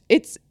involved.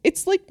 It's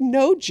like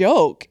no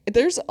joke.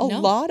 There's a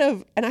lot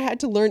of, and I had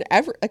to learn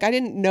I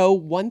didn't know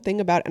one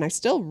thing about it, and I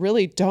still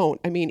really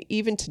don't. I mean,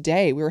 even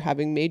today we were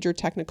having major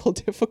technical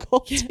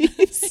difficulties. And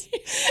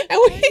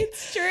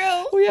It's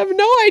true. We have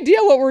no idea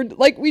what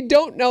we're we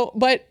don't know,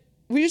 but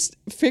we just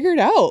figure it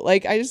out.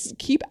 I just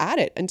keep at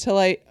it until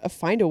I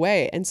find a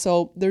way. And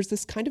so there's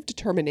this kind of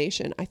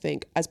determination, I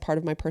think, as part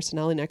of my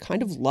personality, and I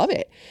kind of love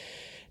it.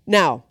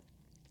 Now,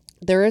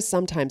 there is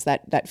sometimes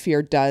that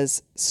fear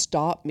does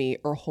stop me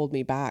or hold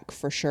me back,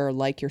 for sure,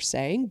 like you're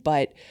saying,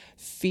 but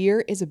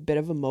fear is a bit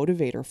of a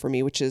motivator for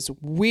me, which is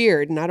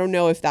weird. And I don't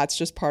know if that's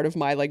just part of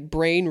my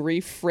brain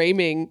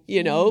reframing,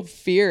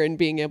 fear and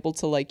being able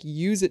to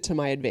use it to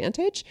my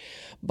advantage.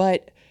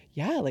 But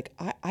yeah,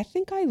 I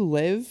think I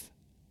live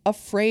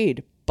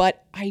afraid,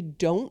 but I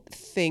don't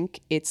think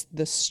it's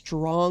the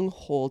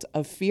stronghold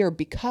of fear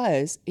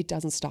because it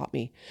doesn't stop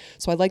me.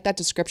 So I like that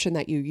description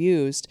that you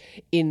used,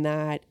 in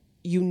that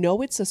you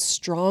know it's a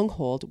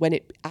stronghold when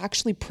it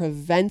actually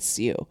prevents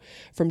you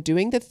from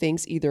doing the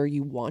things either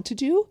you want to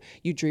do,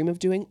 you dream of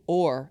doing,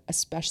 or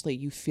especially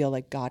you feel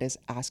like God is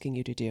asking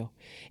you to do.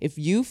 If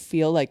you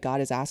feel like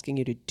God is asking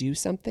you to do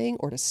something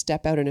or to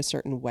step out in a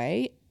certain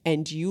way,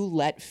 and you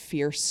let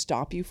fear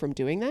stop you from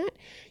doing that,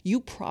 you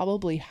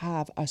probably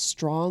have a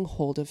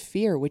stronghold of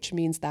fear, which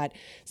means that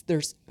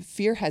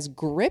fear has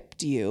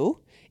gripped you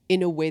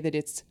in a way that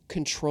it's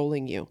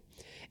controlling you.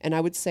 And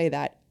I would say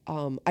that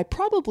I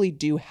probably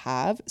do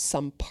have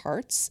some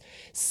parts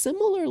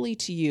similarly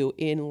to you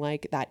in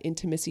like that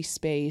intimacy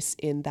space,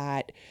 in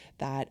that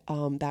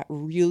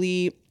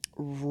really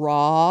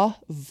raw,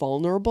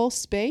 vulnerable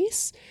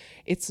space.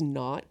 It's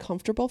not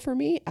comfortable for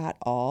me at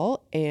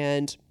all.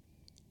 And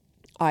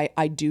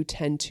I do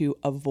tend to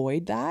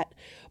avoid that.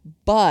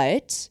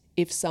 But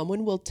if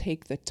someone will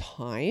take the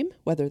time,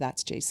 whether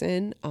that's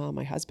Jason,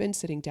 my husband,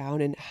 sitting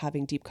down and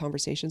having deep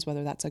conversations,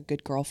 whether that's a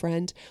good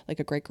girlfriend, like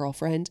a great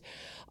girlfriend,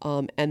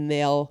 and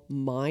they'll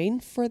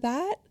mine for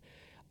that,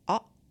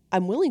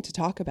 I'm willing to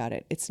talk about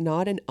it. It's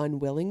not an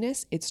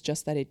unwillingness. It's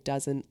just that it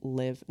doesn't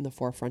live in the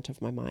forefront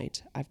of my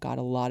mind. I've got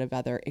a lot of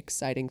other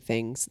exciting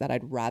things that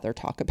I'd rather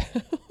talk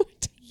about.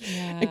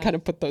 Yeah. And kind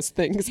of put those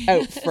things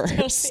out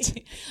first.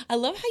 Totally. I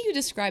love how you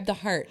describe the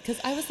heart, because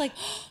I was like,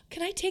 oh,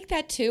 can I take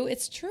that too?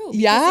 It's true.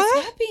 Yeah.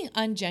 It's not being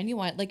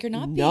ungenuine. Like you're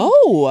not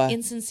being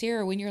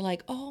insincere when you're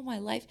like, oh, my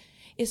life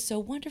is so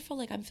wonderful.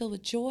 Like I'm filled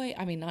with joy.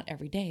 I mean, not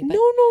every day. But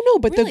no.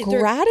 But really, the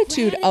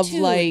gratitude of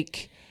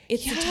like...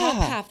 It's the top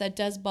half that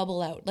does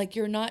bubble out. Like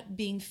you're not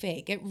being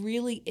fake. It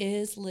really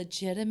is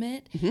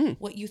legitimate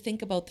what you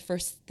think about the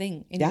first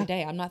thing in your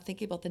day. I'm not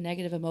thinking about the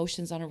negative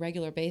emotions on a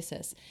regular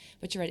basis.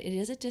 But you're right. It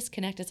is a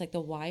disconnect. It's like the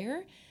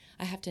wire.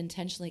 I have to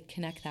intentionally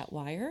connect that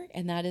wire.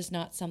 And that is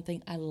not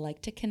something I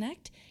like to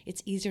connect.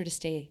 It's easier to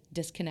stay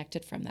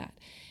disconnected from that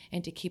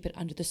and to keep it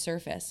under the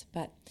surface.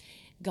 But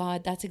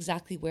God, that's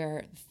exactly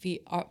where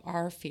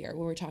our fear,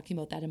 when we're talking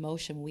about that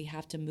emotion, we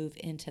have to move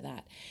into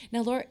that.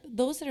 Now, Laura,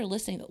 those that are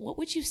listening, what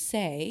would you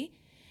say?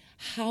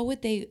 How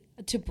would they,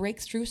 to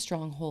break through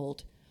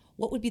stronghold,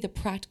 what would be the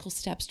practical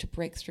steps to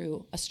break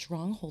through a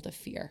stronghold of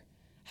fear?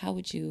 How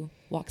would you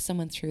walk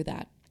someone through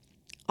that?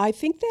 I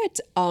think that,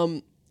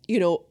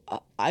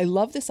 I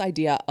love this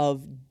idea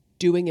of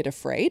doing it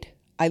afraid.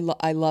 I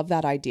love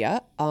that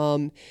idea.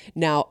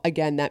 Now,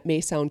 again, that may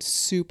sound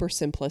super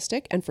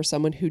simplistic. And for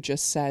someone who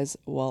just says,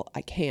 well,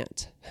 I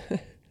can't,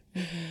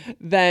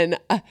 then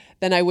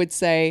I would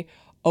say,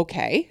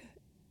 okay,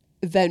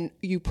 then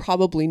you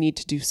probably need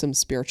to do some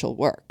spiritual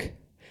work.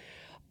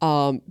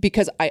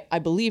 Because I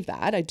believe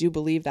that. I do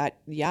believe that,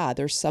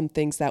 there's some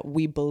things that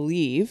we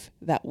believe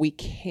that we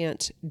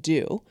can't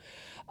do.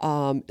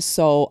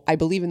 So I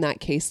believe in that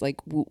case, like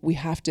we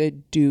have to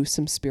do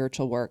some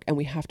spiritual work and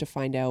we have to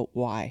find out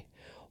why.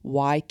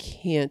 Why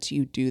can't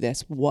you do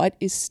this? What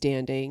is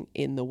standing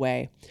in the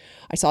way?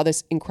 I saw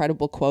this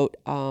incredible quote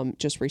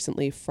just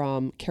recently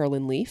from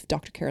Carolyn Leaf,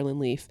 Dr. Carolyn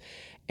Leaf,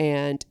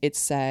 and it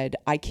said,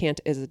 I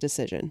can't is a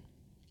decision.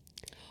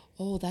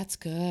 Oh, that's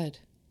good.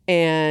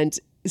 And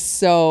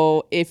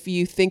so if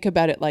you think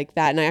about it like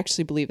that, and I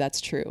actually believe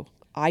that's true,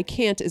 I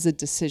can't is a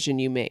decision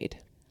you made.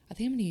 I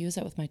think I'm going to use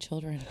that with my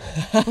children.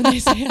 When they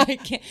say,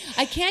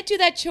 I can't do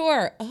that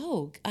chore.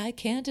 Oh, I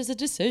can't is a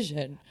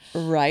decision.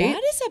 Right.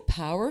 That is a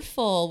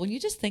powerful, when you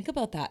just think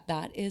about that,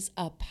 that is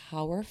a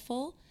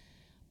powerful,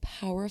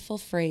 powerful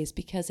phrase,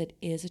 because it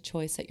is a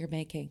choice that you're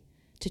making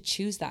to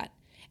choose that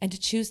and to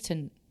choose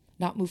to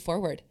not move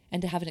forward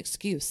and to have an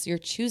excuse. You're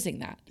choosing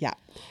that. Yeah.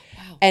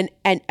 Wow.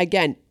 And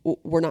again,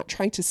 we're not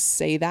trying to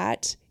say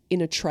that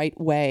in a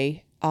trite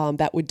way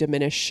that would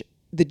diminish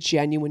the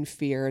genuine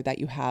fear that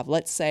you have.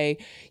 Let's say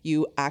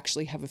you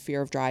actually have a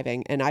fear of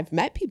driving, and I've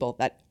met people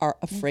that are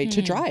afraid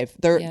to drive.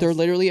 They're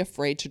literally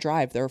afraid to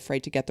drive. They're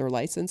afraid to get their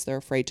license. They're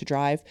afraid to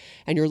drive,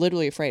 and you're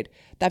literally afraid.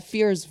 That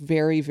fear is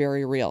very,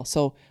 very real.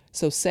 So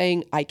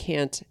saying I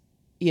can't,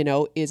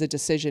 is a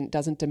decision,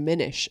 doesn't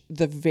diminish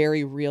the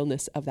very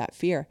realness of that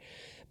fear.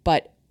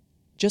 But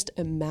just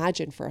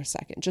imagine for a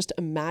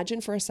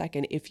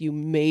second if you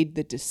made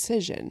the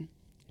decision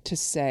to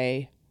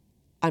say,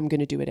 I'm going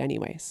to do it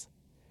anyways.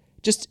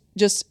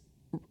 Just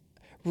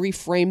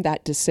reframe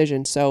that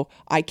decision. So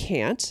I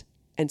can't,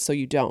 and so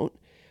you don't.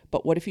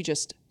 But what if you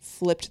just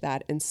flipped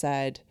that and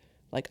said,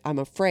 like, I'm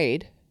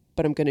afraid,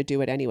 but I'm going to do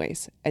it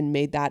anyways, and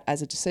made that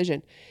as a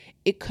decision?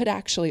 It could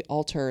actually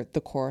alter the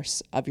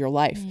course of your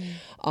life.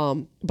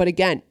 But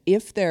again,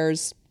 if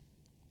there's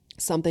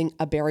something,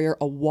 a barrier,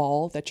 a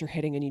wall that you're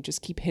hitting, and you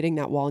just keep hitting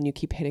that wall and you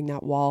keep hitting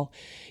that wall,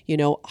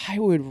 I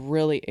would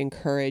really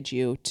encourage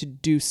you to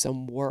do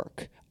some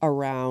work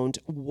around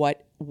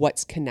what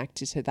what's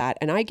connected to that.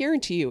 And I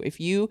guarantee you, if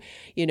you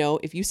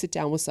sit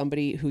down with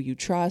somebody who you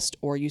trust,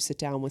 or you sit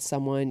down with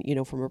someone,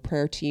 from a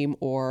prayer team,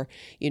 or,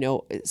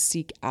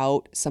 seek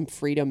out some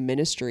freedom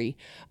ministry,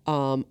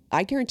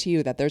 I guarantee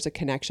you that there's a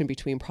connection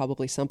between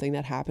probably something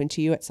that happened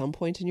to you at some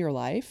point in your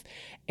life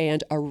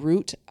and a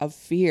root of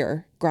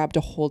fear grabbed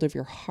a hold of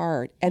your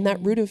heart. And that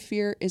root of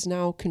fear is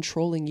now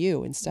controlling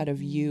you instead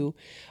of you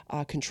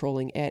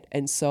controlling it.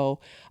 And so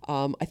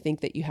I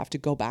think that you have to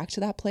go back to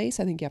that place.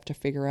 I think you have to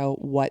figure out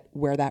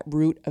where that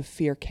root of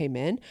fear came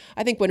in.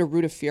 I think when a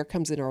root of fear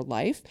comes in our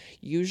life,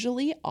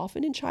 usually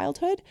often in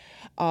childhood,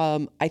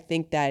 I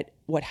think that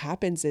what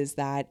happens is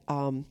that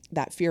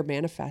that fear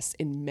manifests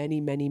in many,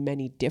 many,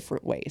 many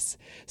different ways.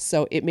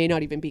 So it may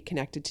not even be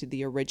connected to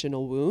the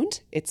original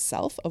wound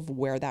itself of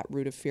where that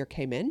root of fear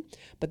came in.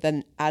 But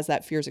then as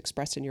that fear is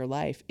expressed in your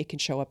life, it can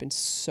show up in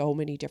so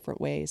many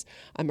different ways.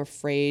 I'm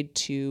afraid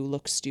to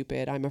look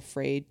stupid. I'm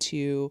afraid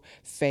to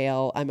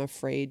fail. I'm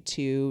afraid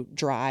to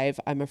drive.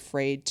 I'm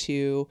afraid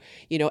to,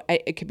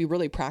 it could be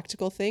really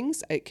practical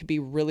things. It could be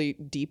really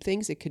deep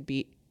things. It could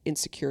be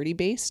insecurity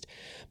based.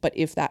 But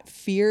if that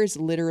fear is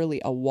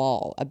literally a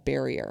wall, a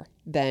barrier,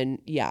 then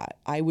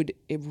I would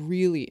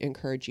really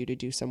encourage you to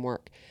do some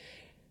work.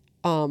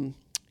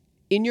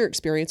 In your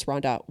experience,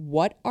 Rhonda,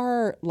 what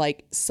are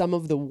like some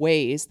of the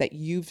ways that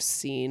you've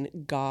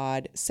seen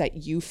God set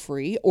you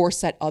free or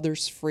set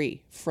others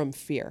free from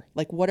fear?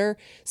 Like, what are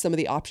some of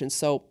the options?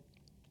 So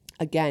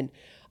again,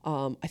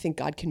 I think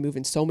God can move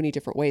in so many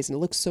different ways, and it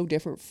looks so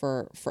different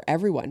for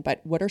everyone.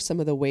 But what are some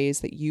of the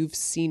ways that you've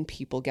seen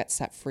people get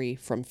set free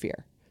from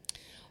fear?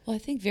 Well, I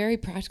think very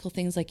practical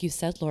things, like you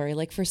said, Lori,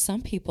 like for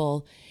some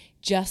people,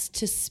 just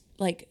to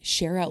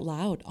share out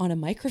loud on a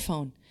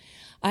microphone.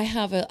 I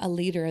have a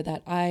leader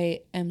that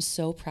I am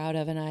so proud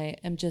of, and I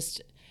am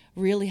just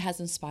really has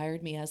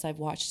inspired me as I've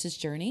watched his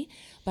journey.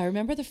 But I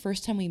remember the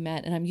first time we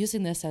met, and I'm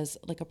using this as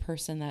like a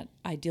person that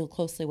I deal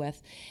closely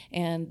with.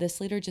 And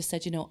this leader just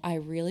said, I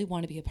really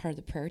want to be a part of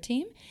the prayer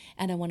team,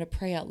 and I want to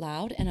pray out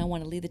loud, and I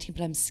want to lead the team,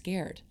 but I'm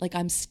scared.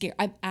 I'm scared.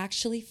 I'm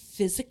actually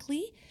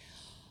physically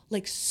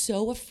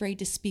so afraid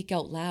to speak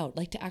out loud,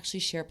 to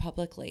actually share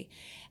publicly.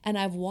 And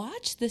I've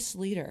watched this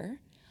leader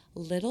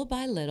little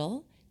by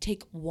little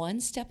take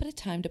one step at a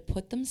time to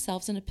put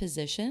themselves in a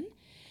position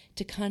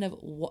to kind of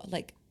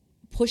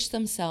push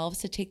themselves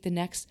to take the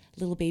next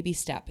little baby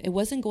step. It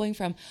wasn't going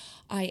from,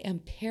 I am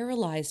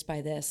paralyzed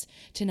by this,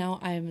 to now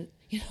I'm,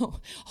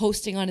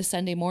 hosting on a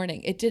Sunday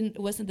morning. It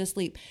wasn't this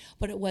leap,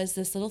 but it was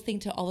this little thing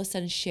to all of a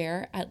sudden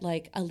share at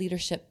a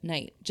leadership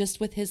night, just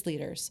with his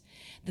leaders.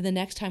 Then the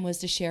next time was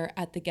to share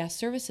at the guest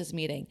services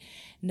meeting.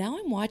 Now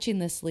I'm watching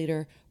this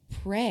leader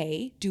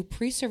pray, do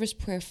pre-service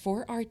prayer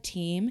for our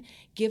team,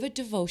 give a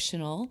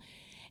devotional.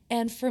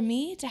 And for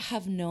me to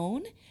have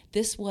known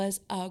this was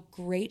a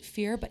great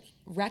fear, but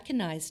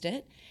recognized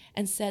it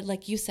and said,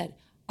 like you said,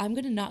 I'm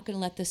not going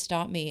to let this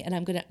stop me, and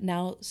I'm going to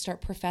now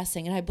start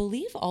professing. And I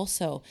believe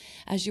also,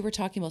 as you were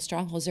talking about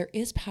strongholds, there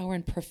is power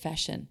in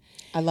profession.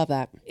 I love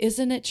that.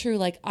 Isn't it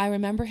true? I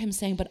remember him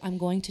saying, but I'm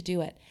going to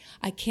do it.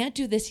 I can't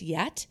do this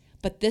yet,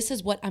 but this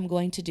is what I'm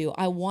going to do.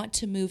 I want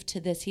to move to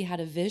this. He had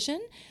a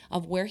vision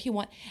of where he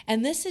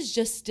and this is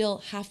just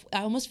still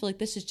I almost feel like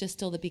this is just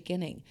still the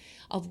beginning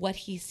of what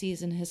he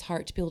sees in his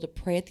heart, to be able to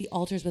pray at the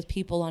altars with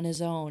people on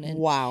his own and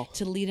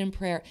to lead in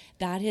prayer.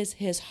 That is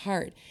his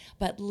heart.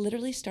 But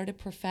literally started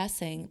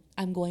professing,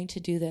 I'm going to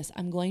do this.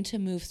 I'm going to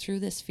move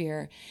through this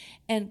fear,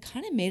 and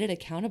kind of made it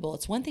accountable.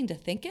 It's one thing to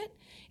think it.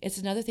 It's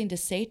another thing to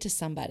say to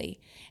somebody,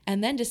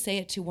 and then to say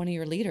it to one of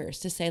your leaders,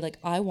 to say,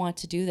 I want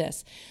to do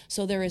this.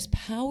 So there is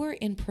power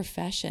in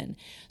profession.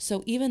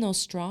 So even those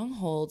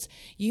strongholds,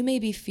 you may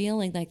be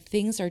feeling like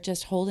things are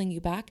just holding you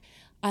back.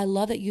 I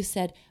love that you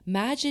said,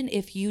 imagine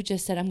if you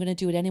just said, I'm going to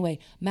do it anyway.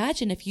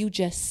 Imagine if you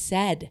just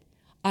said,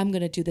 I'm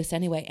going to do this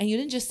anyway. And you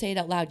didn't just say it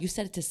out loud. You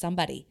said it to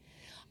somebody.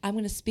 I'm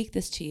going to speak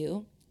this to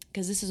you,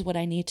 because this is what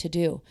I need to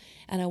do.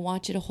 And I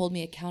want you to hold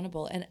me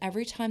accountable. And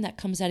every time that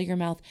comes out of your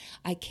mouth,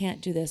 I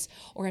can't do this,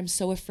 or I'm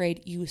so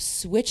afraid, you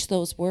switch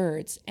those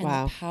words and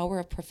the power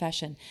of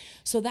profession.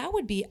 So that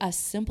would be a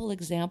simple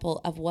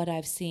example of what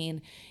I've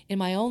seen in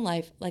my own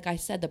life. Like I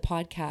said, the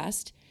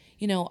podcast,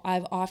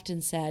 I've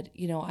often said,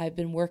 I've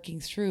been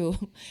working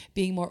through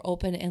being more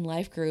open in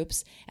life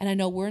groups. And I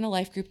know we're in a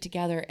life group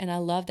together. And I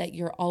love that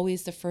you're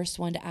always the first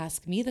one to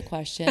ask me the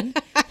question.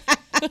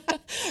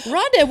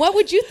 Rhonda, what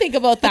would you think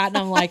about that? And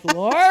I'm like,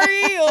 Lori,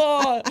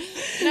 now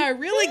I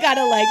really got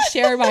to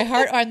share my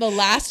heart on the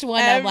last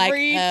one.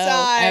 Every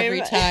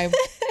time.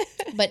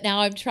 But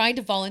now I'm trying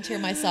to volunteer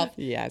myself.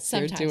 Yes,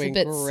 sometimes you're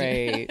doing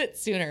great. A bit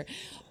sooner.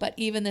 But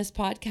even this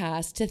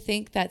podcast, to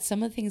think that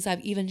some of the things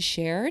I've even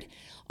shared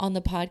on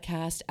the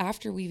podcast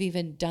after we've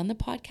even done the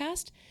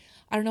podcast,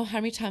 I don't know how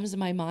many times in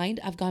my mind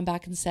I've gone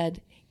back and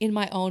said, in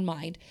my own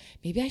mind,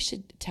 maybe I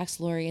should text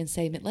Lori and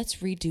say, let's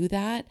redo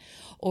that.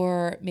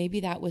 Or maybe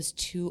that was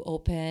too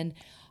open.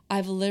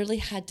 I've literally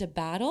had to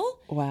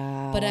battle.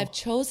 Wow. But I've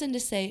chosen to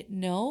say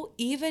no,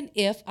 even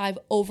if I've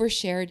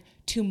overshared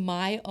to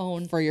my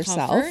own for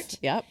yourself. Comfort.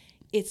 Yep.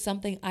 it's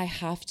something I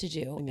have to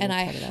do, I'm and gonna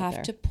I cut it out have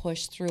there. to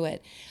push through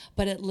it.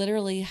 But it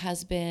literally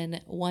has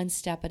been one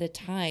step at a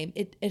time.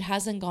 It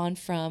hasn't gone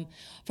from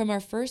our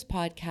first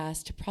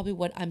podcast to probably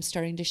what I'm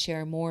starting to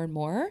share more and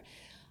more.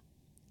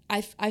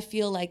 I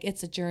feel like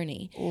it's a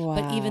journey.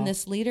 But even Wow.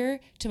 this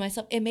leader to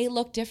myself, it may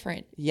look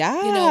different.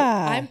 Yeah. You know,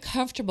 I'm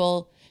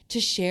comfortable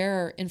to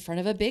share in front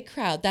of a big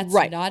crowd. That's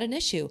Right. not an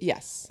issue.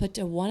 Yes. But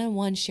to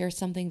one-on-one share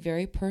something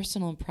very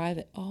personal and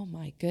private, oh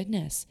my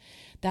goodness,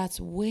 that's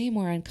way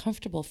more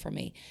uncomfortable for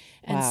me.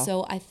 And Wow.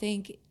 so I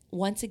think,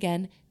 once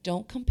again,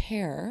 don't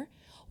compare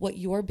what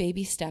your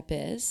baby step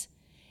is,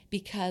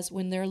 because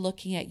when they're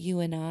looking at you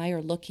and I,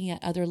 or looking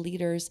at other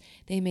leaders,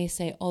 they may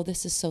say, oh,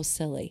 this is so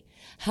silly.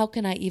 How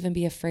can I even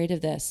be afraid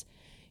of this?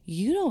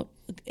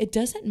 It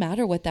doesn't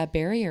matter what that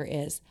barrier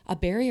is. A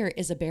barrier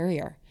is a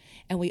barrier,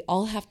 and we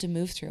all have to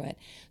move through it.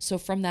 So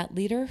from that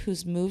leader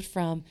who's moved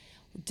from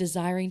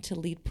desiring to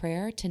lead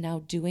prayer to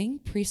now doing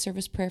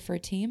pre-service prayer for a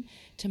team,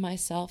 to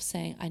myself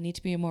saying I need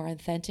to be more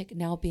authentic,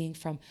 now being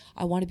from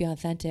I want to be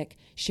authentic,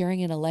 sharing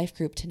in a life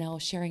group, to now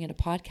sharing in a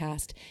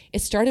podcast.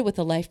 It started with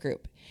a life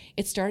group.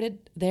 It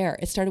started there.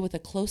 It started with a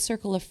close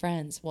circle of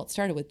friends. Well, it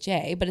started with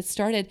Jay, but it's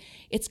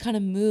kind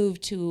of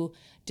moved to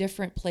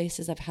different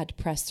places I've had to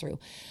press through.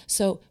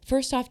 So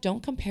first off,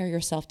 don't compare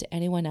yourself to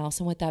anyone else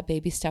and what that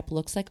baby step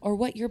looks like, or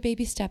what your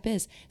baby step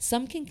is.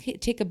 Some can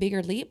take a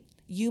bigger leap.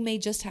 You may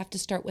just have to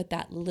start with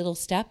that little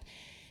step.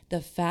 The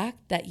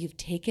fact that you've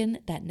taken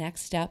that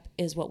next step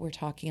is what we're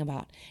talking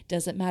about.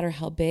 Doesn't matter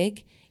how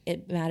big,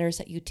 it matters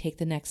that you take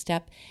the next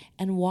step,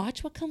 and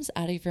watch what comes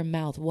out of your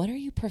mouth. What are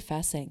you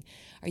professing?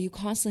 Are you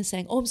constantly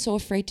saying, oh, I'm so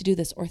afraid to do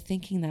this, or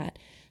thinking that?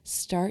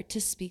 Start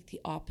to speak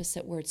the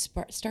opposite words.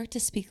 Start to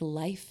speak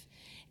life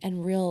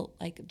and real,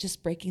 like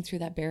just breaking through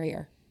that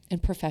barrier in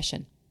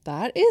profession.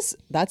 That's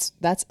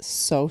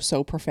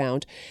so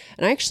profound.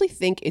 And I actually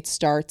think it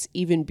starts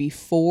even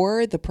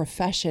before the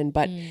profession,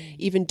 but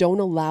even don't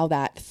allow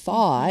that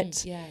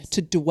thought Yes.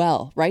 to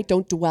dwell, right?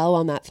 Don't dwell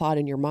on that thought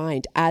in your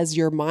mind. As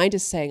your mind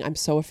is saying, I'm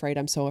so afraid,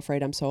 I'm so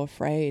afraid, I'm so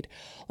afraid.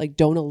 Like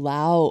don't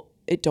allow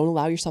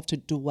yourself to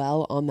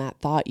dwell on that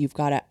thought. You've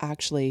got to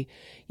actually,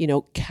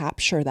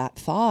 capture that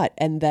thought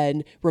and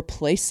then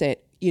replace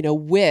it,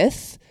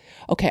 with,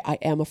 okay, I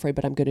am afraid,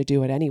 but I'm going to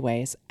do it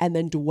anyways. And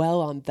then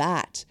dwell on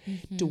that,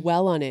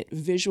 dwell on it,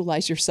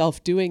 visualize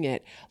yourself doing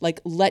it.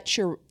 Like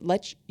literally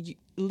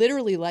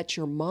let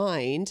your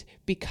mind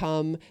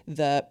become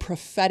the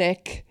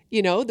prophetic,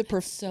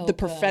 the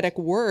prophetic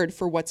word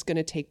for what's going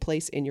to take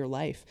place in your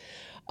life.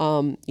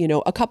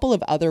 A couple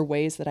of other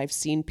ways that I've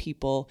seen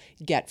people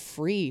get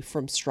free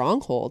from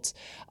strongholds.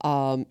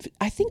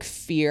 I think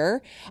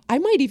fear, I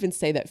might even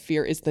say that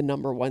fear is the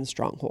number one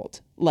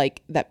stronghold,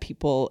 like that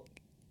people,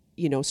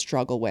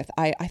 struggle with.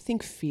 I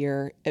think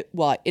fear,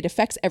 it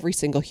affects every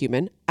single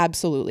human.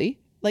 Absolutely.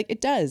 Like it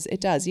does.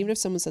 Even if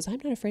someone says, I'm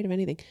not afraid of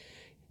anything.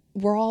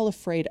 We're all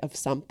afraid of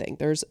something.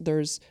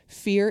 There's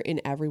fear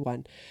in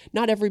everyone.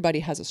 Not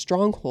everybody has a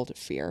stronghold of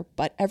fear,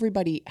 but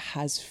everybody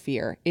has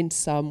fear in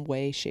some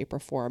way, shape, or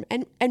form.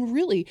 And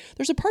really,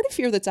 there's a part of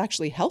fear that's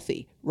actually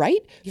healthy,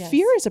 right? Yes.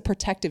 Fear is a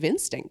protective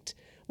instinct.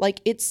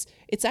 Like it's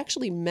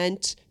actually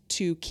meant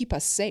to keep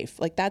us safe.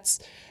 Like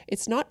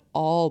it's not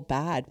all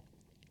bad.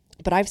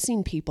 But I've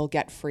seen people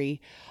get free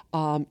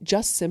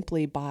just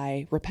simply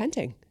by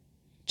repenting.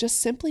 Just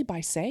simply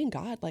by saying,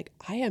 God, like,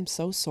 I am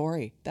so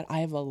sorry that I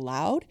have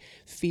allowed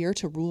fear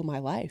to rule my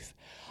life.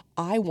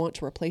 I want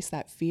to replace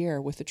that fear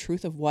with the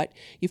truth of what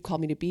you've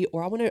called me to be,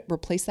 or I want to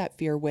replace that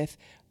fear with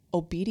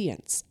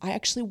obedience. I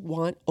actually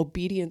want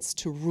obedience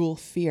to rule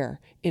fear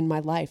in my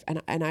life.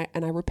 And I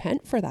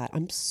repent for that.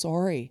 I'm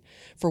sorry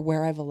for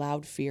where I've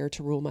allowed fear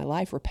to rule my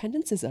life.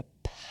 Repentance is a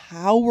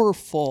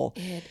powerful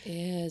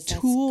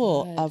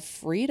tool of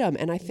freedom.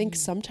 And I think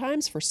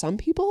sometimes for some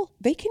people,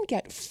 they can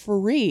get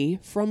free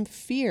from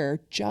fear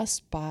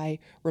just by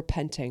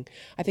repenting.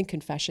 I think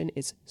confession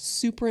is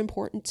super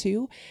important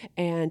too.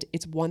 And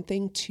it's one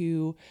thing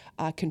to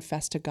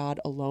confess to God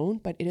alone,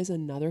 but it is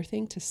another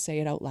thing to say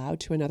it out loud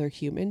to another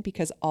human,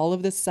 because all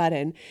of a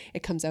sudden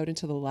it comes out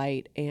into the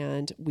light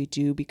and we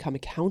do become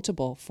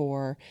accountable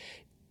for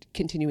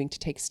continuing to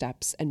take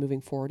steps and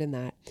moving forward in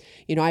that.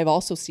 I've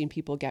also seen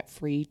people get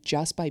free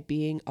just by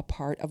being a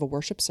part of a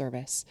worship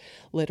service,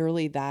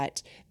 literally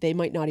that they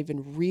might not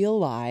even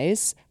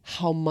realize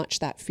how much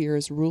that fear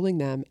is ruling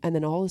them. And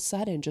then all of a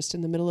sudden, just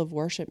in the middle of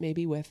worship,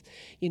 maybe with,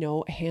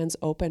 hands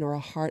open or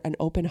an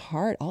open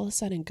heart, all of a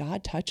sudden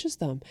God touches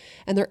them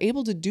and they're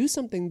able to do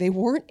something they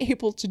weren't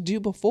able to do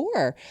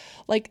before.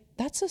 Like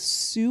that's a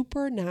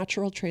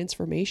supernatural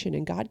transformation,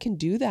 and God can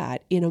do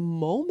that in a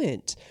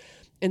moment.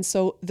 And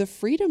so the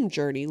freedom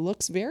journey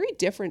looks very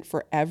different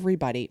for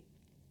everybody.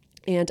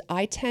 And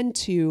I tend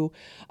to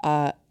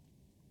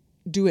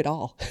do it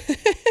all.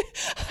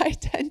 I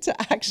tend to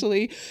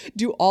actually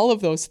do all of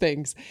those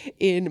things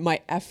in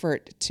my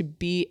effort to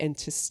be and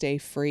to stay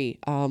free,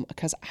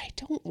 because I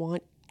don't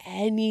want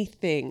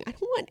anything. I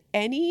don't want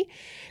any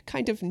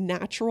kind of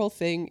natural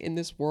thing in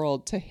this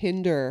world to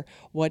hinder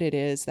what it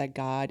is that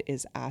God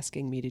is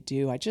asking me to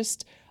do.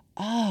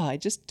 I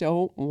just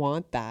don't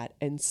want that.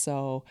 And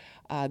so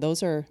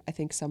those are, I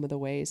think, some of the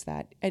ways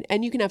that,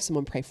 and you can have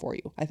someone pray for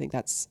you. I think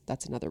that's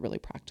another really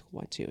practical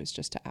one too, is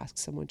just to ask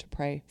someone to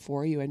pray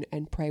for you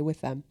and pray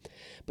with them.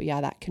 But yeah,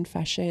 that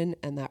confession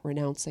and that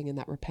renouncing and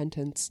that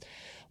repentance,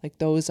 like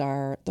those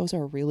are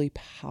really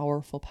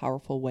powerful,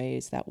 powerful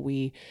ways that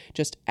we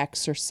just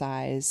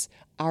exercise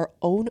our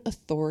own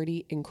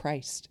authority in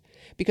Christ.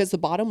 Because the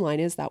bottom line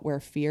is that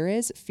where fear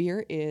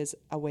is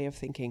a way of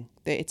thinking.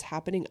 It's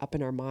happening up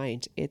in our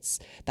mind.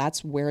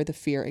 That's where the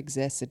fear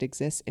exists. It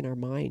exists in our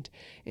mind.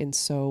 And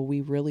so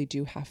we really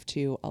do have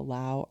to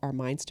allow our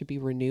minds to be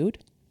renewed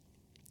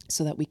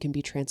so that we can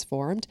be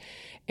transformed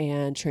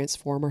and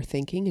transform our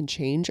thinking and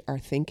change our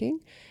thinking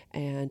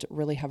and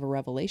really have a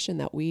revelation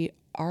that we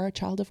are a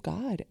child of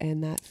God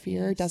and that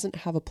fear doesn't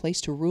have a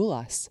place to rule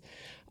us.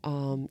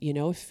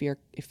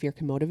 If fear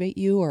can motivate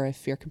you or if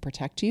fear can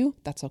protect you,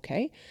 that's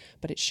okay,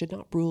 but it should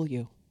not rule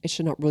you. It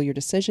should not rule your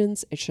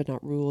decisions. It should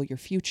not rule your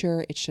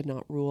future. It should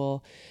not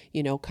rule,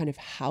 kind of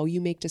how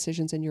you make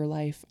decisions in your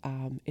life.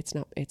 It's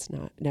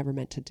never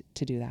meant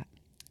to do that.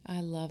 I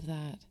love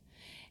that.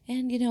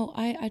 And,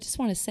 I just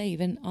want to say,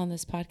 even on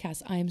this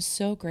podcast, I am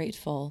so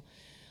grateful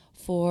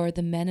for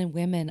the men and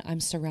women I'm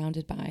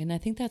surrounded by. And I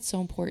think that's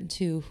so important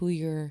too, who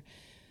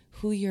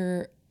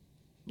you're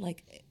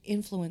like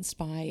influenced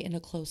by in a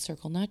closed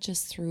circle, not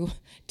just through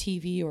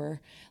TV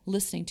or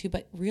listening to,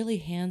 but really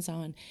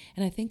hands-on.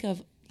 And I think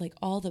of like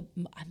all the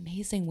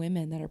amazing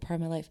women that are part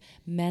of my life,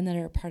 men that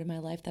are a part of my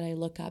life that I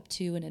look up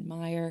to and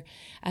admire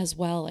as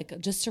well, like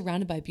just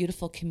surrounded by a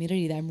beautiful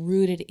community that I'm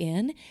rooted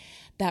in,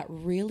 that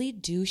really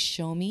do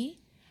show me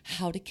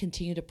how to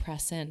continue to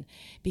press in,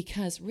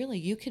 because really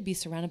you could be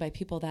surrounded by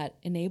people that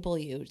enable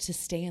you to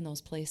stay in those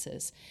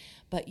places,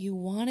 but you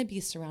want to be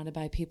surrounded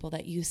by people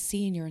that you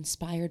see and you're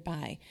inspired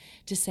by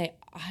to say,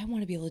 I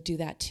want to be able to do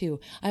that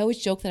too. I always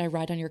joke that I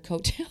ride on your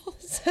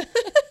coattails.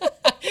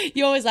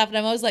 You always laugh, and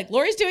I'm always like,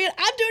 Lori's doing it,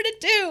 I'm doing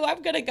it too,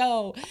 I'm gonna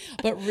go.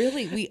 But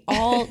really, we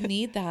all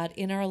need that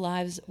in our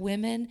lives.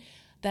 Women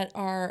that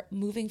are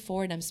moving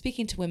forward. I'm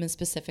speaking to women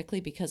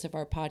specifically because of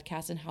our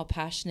podcast and how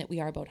passionate we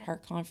are about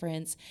Heart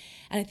Conference.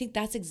 And I think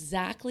that's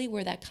exactly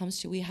where that comes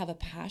to. We have a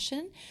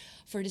passion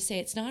to say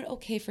it's not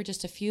okay for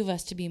just a few of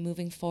us to be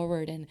moving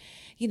forward and,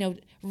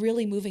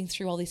 really moving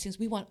through all these things.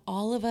 We want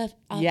all of us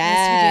to be doing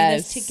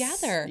this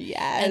together.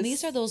 Yes. And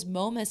these are those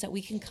moments that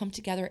we can come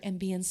together and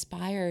be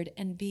inspired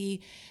and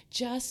be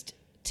just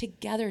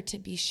together to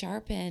be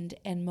sharpened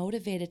and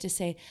motivated to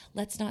say,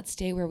 let's not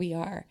stay where we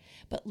are,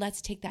 but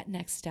let's take that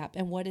next step.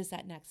 And what is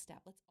that next step?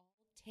 Let's all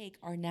take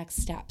our next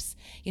steps,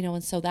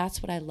 and so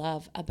that's what I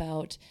love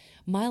about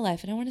my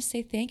life. And I want to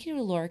say thank you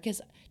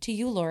to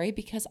you, Lori,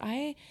 because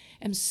I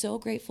am so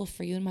grateful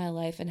for you in my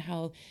life and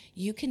how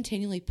you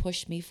continually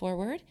push me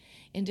forward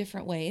in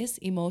different ways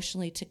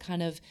emotionally to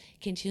kind of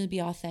continue to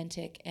be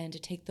authentic and to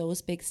take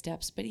those big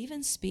steps. But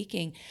even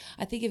speaking,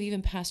 I think of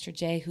even Pastor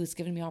Jay, who's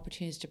given me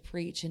opportunities to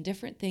preach and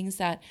different things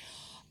that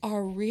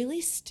are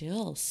really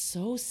still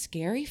so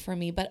scary for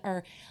me, but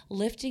are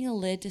lifting a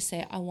lid to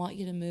say, I want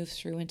you to move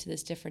through into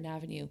this different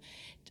avenue.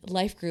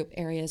 Life group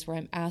areas where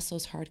I'm asked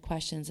those hard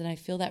questions and I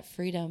feel that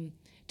freedom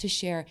to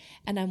share,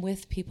 and I'm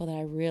with people that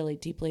I really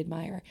deeply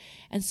admire.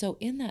 And so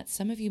in that,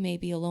 some of you may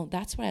be alone.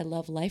 That's why I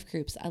love life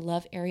groups. I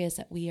love areas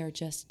that we are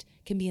just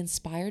can be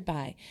inspired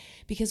by,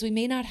 because we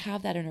may not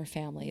have that in our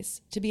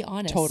families, to be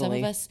honest.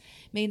 Totally. Some of us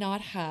may not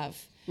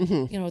have,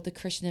 the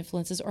Christian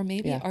influences, or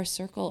maybe our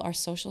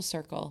social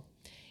circle.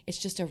 It's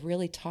just a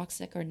really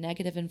toxic or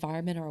negative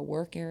environment or a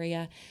work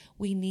area.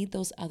 We need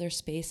those other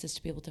spaces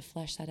to be able to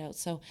flesh that out.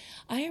 So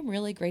I am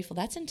really grateful.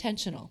 That's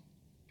intentional.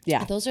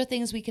 Yeah. Those are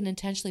things we can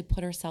intentionally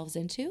put ourselves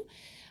into.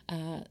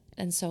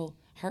 And so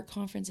Heart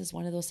Conference is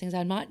one of those things.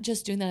 I'm not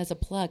just doing that as a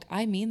plug.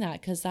 I mean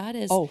that because that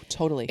is... Oh,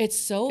 totally. It's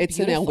so It's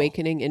beautiful. an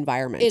awakening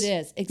environment. It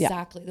is,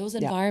 exactly. Yeah. Those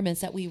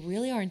environments that we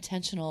really are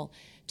intentional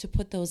to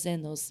put those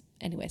in.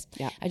 Anyways,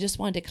 I just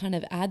wanted to kind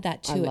of add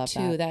that to it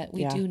too, that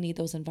we do need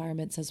those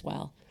environments as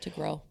well to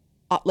grow.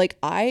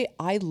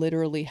 I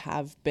literally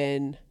have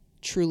been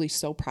truly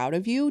so proud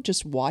of you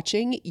just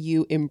watching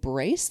you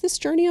embrace this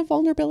journey of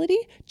vulnerability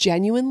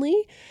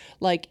genuinely.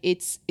 Like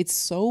it's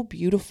so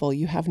beautiful.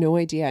 You have no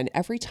idea. And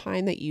every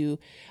time that you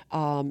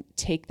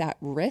take that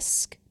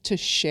risk to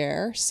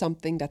share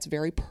something that's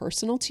very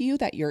personal to you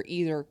that you're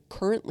either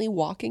currently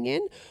walking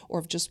in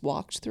or have just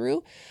walked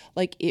through,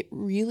 like it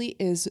really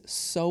is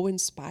so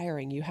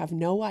inspiring. You have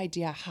no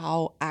idea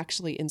how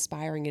actually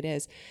inspiring it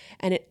is.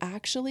 And it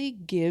actually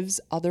gives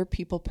other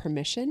people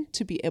permission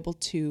to be able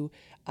to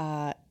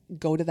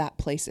go to that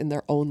place in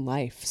their own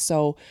life.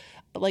 So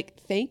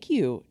thank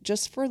you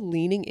just for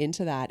leaning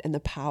into that and the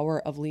power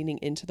of leaning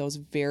into those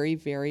very,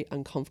 very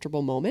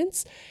uncomfortable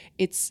moments.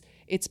 It's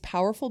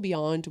powerful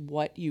beyond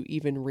what you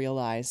even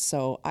realize.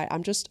 So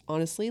I'm just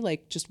honestly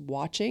just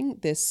watching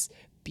this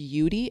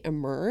beauty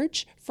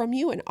emerge from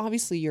you. And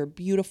obviously you're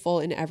beautiful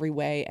in every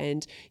way.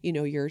 And, you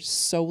know, you're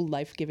so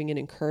life-giving and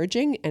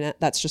encouraging. And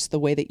that's just the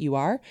way that you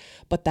are.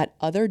 But that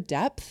other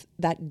depth,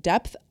 that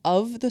depth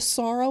of the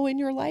sorrow in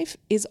your life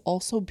is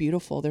also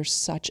beautiful. There's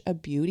such a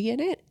beauty in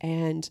it.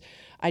 And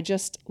I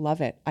just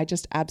love it. I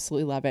just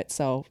absolutely love it.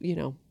 So, you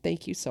know,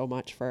 thank you so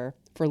much for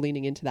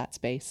leaning into that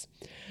space.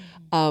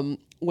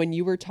 When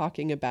you were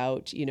talking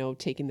about, you know,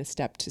 taking the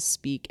step to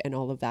speak and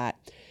all of that,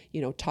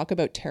 you know, talk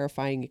about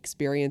terrifying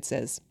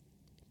experiences.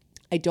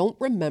 I don't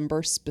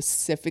remember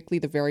specifically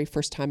the very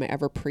first time I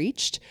ever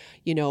preached,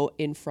 you know,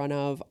 in front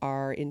of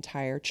our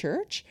entire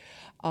church.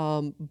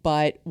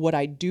 But what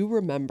I do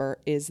remember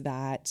is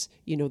that,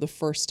 you know, the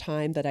first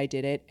time that I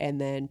did it, and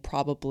then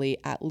probably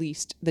at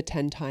least the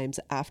 10 times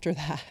after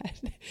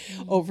that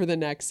over the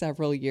next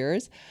several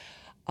years,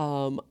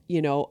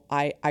 you know,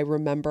 I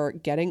remember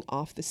getting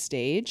off the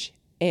stage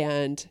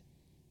and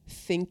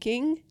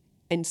thinking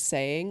and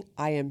saying,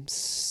 I am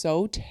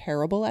so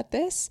terrible at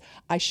this.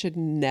 I should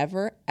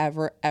never,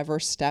 ever, ever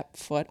step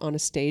foot on a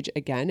stage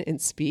again and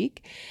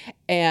speak.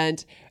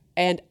 And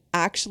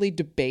actually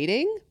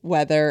debating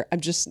whether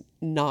I'm just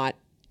not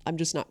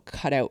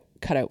cut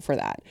out for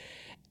that.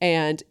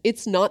 And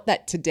it's not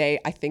that today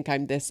I think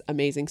I'm this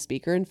amazing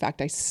speaker. In fact,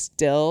 I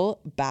still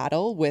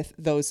battle with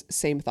those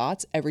same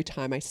thoughts every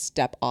time I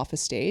step off a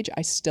stage.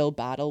 I still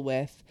battle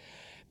with,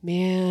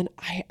 man,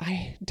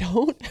 I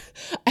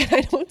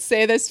don't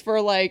say this for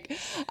like,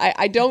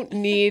 I don't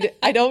need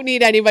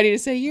anybody to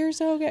say, you're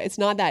so good. It's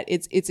not that.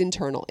 It's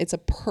internal. It's a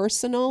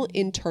personal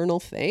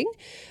internal thing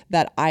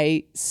that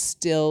I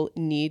still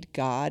need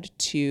God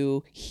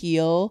to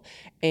heal,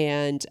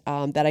 and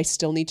that I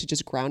still need to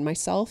just ground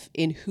myself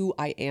in who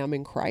I am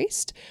in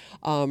Christ,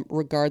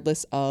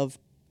 regardless of,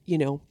 you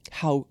know,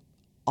 how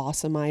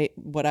awesome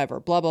whatever,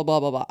 blah, blah, blah,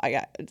 blah, blah. I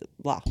got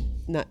blah,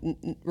 not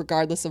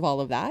regardless of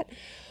all of that.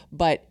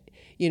 But,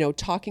 you know,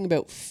 talking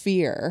about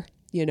fear,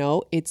 you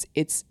know, it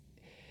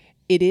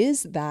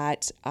is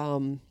that,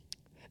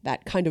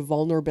 that kind of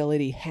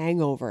vulnerability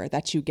hangover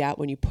that you get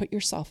when you put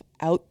yourself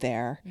out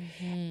there,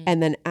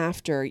 and then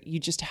after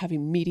you just have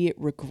immediate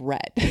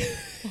regret.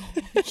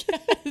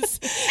 Yes.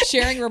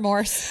 Sharing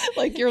remorse.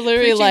 Like you're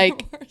literally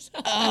like,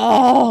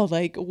 oh,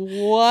 like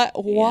what,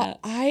 Yeah.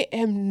 I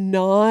am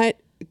not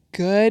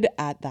good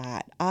at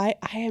that.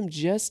 I'm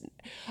just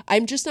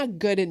not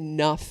good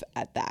enough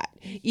at that.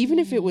 Even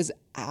if it was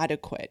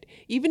adequate,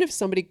 even if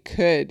somebody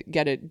could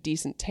get a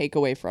decent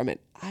takeaway from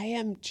it, I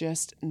am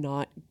just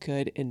not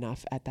good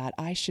enough at that.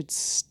 I should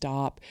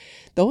stop.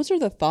 Those are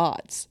the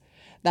thoughts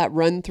that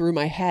run through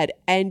my head.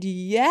 And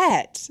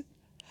yet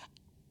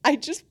I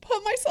just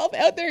put myself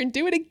out there and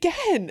do it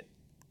again.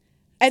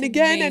 And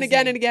again and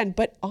again and again.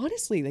 But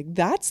honestly, like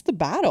that's the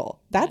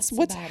battle. That's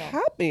what's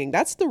happening.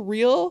 That's the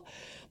real,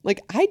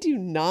 like I do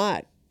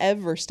not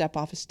ever step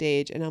off a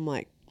stage and I'm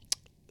like,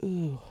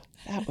 ooh,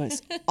 that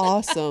was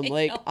awesome.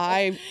 Like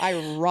I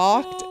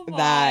rocked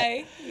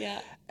that. Yeah.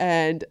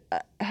 And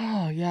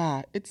oh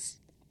yeah,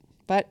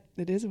 but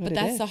it is what it is.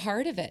 But that's the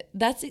heart of it.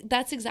 That's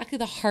exactly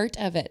the heart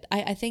of it.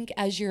 I think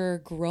as you're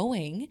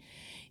growing,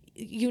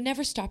 you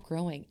never stop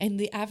growing, and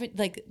the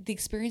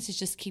experiences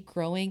just keep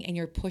growing, and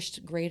you're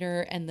pushed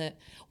greater, and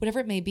whatever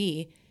it may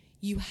be,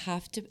 you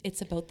have to.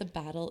 It's about the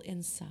battle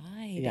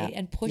inside,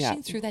 and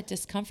pushing through that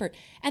discomfort,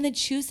 and then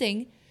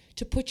choosing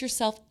to put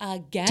yourself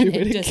again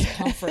in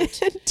discomfort.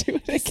 Do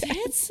it again.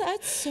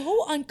 That's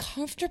so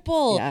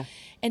uncomfortable,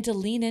 and to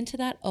lean into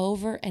that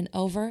over and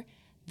over.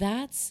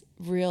 That's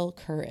real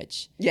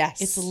courage.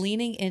 Yes. It's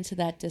leaning into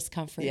that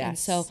discomfort. Yes. And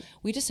so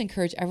we just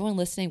encourage everyone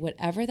listening,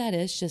 whatever that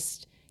is,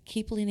 just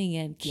keep leaning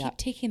in, keep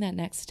taking that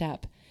next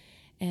step,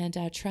 and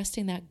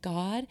trusting that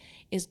God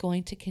is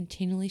going to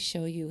continually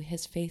show you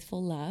his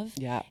faithful love,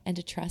 and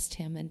to trust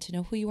him and to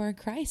know who you are in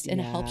Christ. And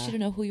it helps you to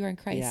know who you are in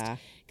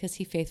Christ because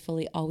he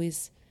faithfully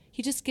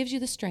he just gives you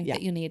the strength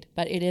that you need,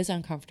 but it is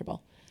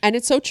uncomfortable. And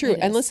it's so true.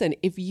 And listen,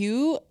 if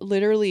you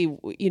literally,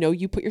 you know,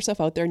 you put yourself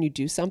out there and you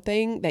do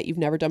something that you've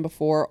never done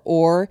before,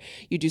 or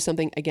you do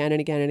something again and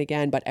again and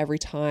again, but every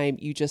time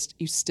you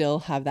still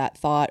have that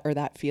thought or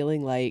that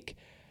feeling like,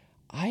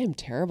 I am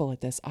terrible at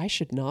this. I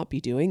should not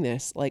be doing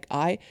this. Like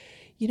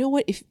you know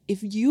what? If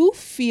you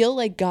feel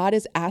like God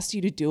has asked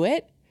you to do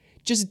it,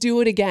 just do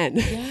it again.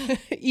 Yeah.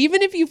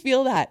 Even if you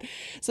feel that.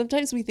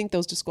 Sometimes we think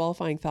those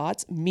disqualifying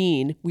thoughts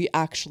mean we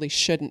actually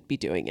shouldn't be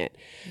doing it.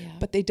 Yeah.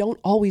 But they don't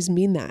always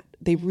mean that.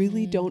 They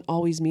really don't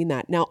always mean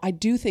that. Now, I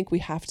do think we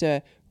have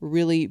to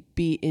really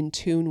be in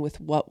tune with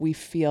what we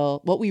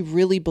feel, what we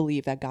really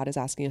believe that God is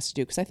asking us to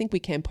do. Because I think we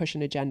can push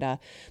an agenda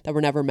that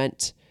we're never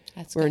meant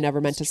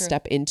to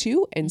step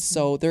into. And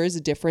so there is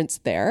a difference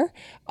there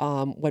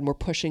when we're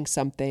pushing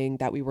something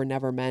that we were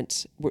never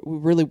meant, we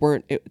really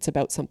weren't, it's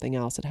about something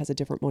else. It has a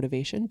different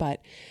motivation.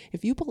 But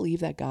if you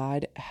believe that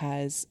God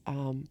has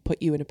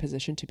put you in a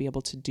position to be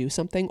able to do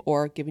something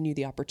or given you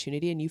the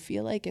opportunity and you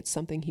feel like it's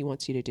something he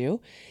wants you to do,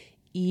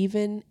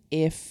 even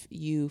if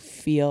you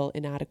feel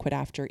inadequate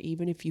after,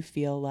 even if you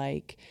feel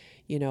like,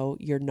 you know,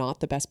 you're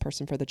not the best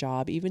person for the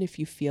job, even if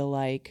you feel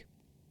like,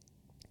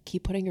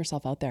 keep putting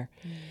yourself out there,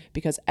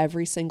 because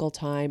every single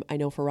time, I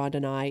know for Rhonda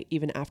and I,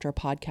 even after a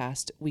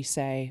podcast, we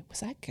say, was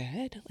that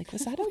good? Like,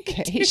 was that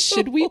okay?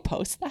 Should we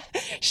post that?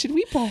 Should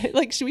we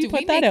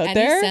put that out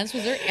there? Sense?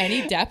 Was there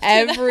any depth?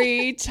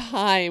 Every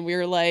time we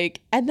were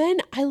like, and then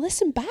I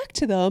listen back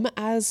to them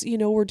as, you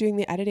know, we're doing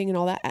the editing and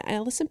all that. And I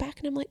listen back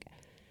and I'm like,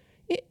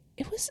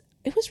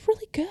 it was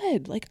really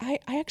good. Like I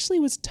actually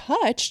was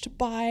touched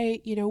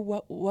by, you know,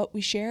 what we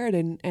shared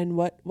and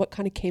what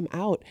kind of came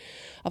out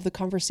of the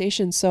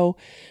conversation. So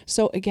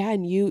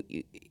again, you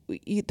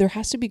there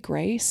has to be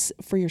grace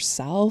for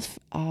yourself,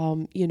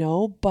 you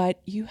know, but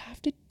you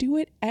have to do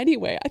it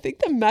anyway. I think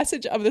the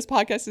message of this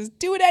podcast is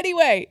do it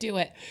anyway. Do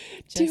it.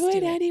 Do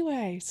it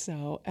anyway.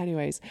 So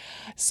anyways,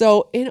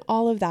 so in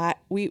all of that,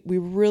 we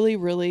really,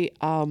 really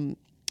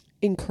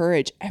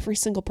encourage every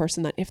single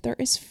person that if there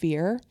is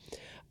fear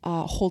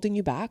holding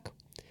you back,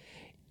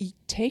 you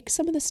take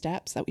some of the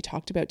steps that we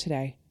talked about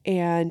today,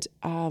 and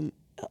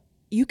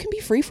you can be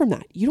free from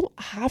that. You don't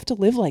have to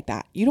live like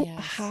that. You don't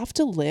have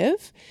to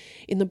live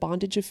in the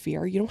bondage of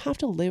fear. You don't have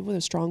to live with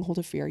a stronghold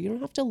of fear. You don't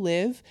have to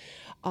live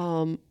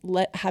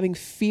having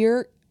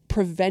fear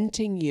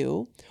preventing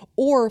you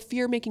or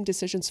fear making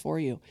decisions for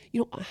you.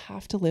 You don't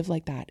have to live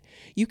like that.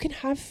 You can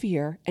have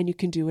fear and you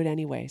can do it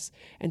anyways.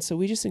 And so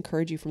we just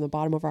encourage you from the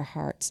bottom of our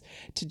hearts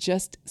to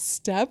just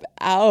step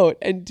out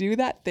and do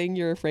that thing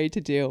you're afraid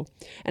to do.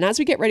 And as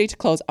we get ready to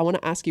close, I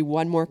want to ask you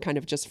one more kind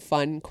of just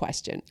fun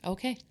question.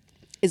 Okay.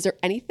 Is there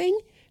anything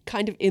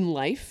kind of in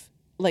life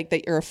like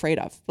that you're afraid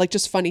of, like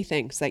just funny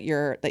things that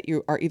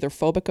you are either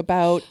phobic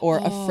about or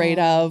afraid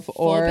of,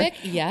 or phobic?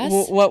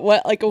 Yes.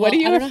 What are you afraid of? I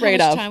don't know how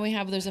much of? time we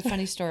have. There's a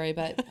funny story,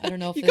 but I don't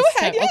know if you go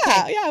ahead. Time.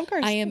 Yeah, okay. yeah, of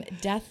course. I am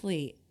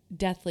deathly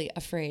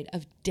afraid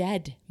of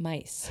dead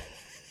mice.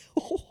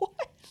 What?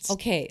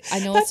 Okay, I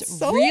know That's it's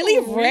so really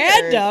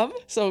weird. random.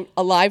 So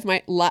live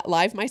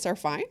mice are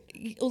fine?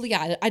 Well,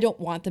 yeah, I don't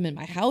want them in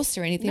my house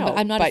or anything, No, but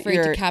I'm not but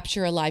afraid to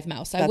capture a live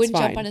mouse. I wouldn't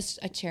jump on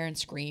a chair and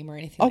scream or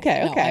anything.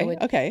 Okay, like that. No, I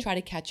would okay. try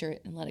to catch her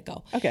and let it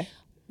go. Okay.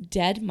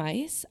 Dead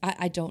mice,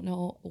 I don't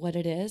know what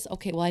it is.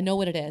 Okay, well, I know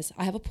what it is.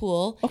 I have a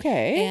pool.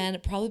 Okay.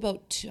 And probably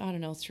about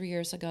 3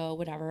 years ago,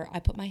 whatever, I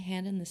put my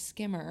hand in the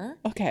skimmer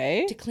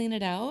Okay. to clean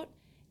it out.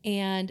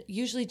 And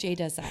usually Jay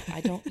does that. I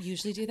don't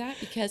usually do that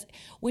because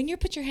when you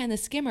put your hand in the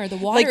skimmer, the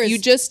water Like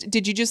is...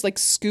 did you just like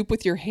scoop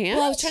with your hand?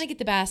 Well, I was trying to get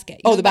the basket.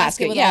 Oh, the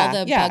basket with yeah,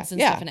 all the yeah, bugs and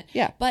yeah, stuff in it.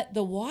 Yeah. But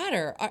the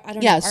water, I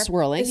don't yeah, know.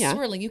 swirling. It's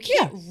swirling. You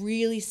can't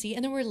really see.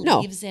 And there were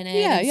leaves in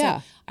it. Yeah, and yeah.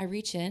 So I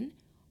reach in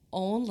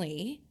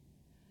only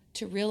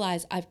to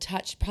realize I've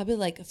touched probably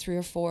like 3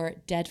 or 4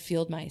 dead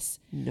field mice.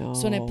 No.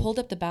 So when I pulled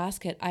up the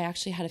basket, I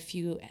actually had a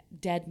few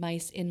dead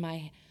mice in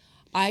my...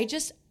 I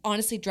just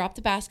honestly dropped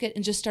the basket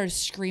and just started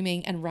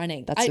screaming and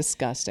running. That's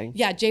disgusting.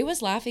 Yeah, Jay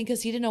was laughing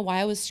because he didn't know why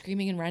I was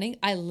screaming and running.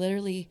 I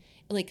literally,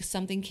 like,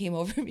 something came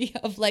over me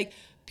of like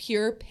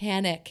pure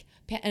panic.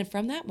 And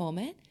from that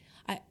moment,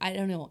 I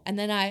don't know. And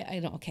then I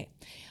know, okay.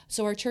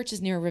 So our church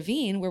is near a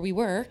ravine where we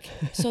work.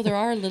 So there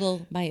are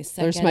little mice.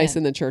 There's mice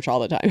in the church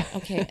all the time.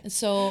 Okay.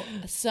 So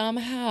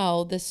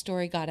somehow this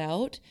story got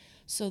out.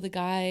 So the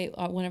guy,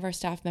 one of our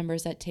staff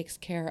members that takes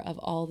care of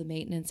all the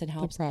maintenance and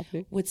helps,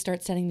 would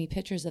start sending me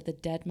pictures of the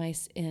dead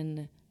mice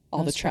in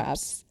all the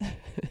traps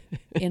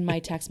in my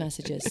text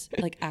messages,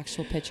 like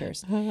actual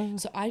pictures.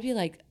 So I'd be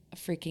like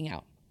freaking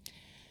out.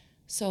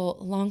 So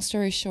long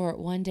story short,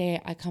 one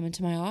day I come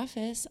into my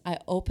office, I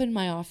open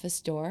my office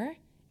door,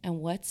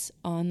 and what's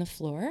on the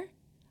floor?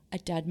 A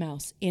dead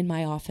mouse in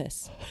my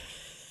office.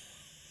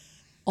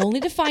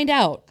 Only to find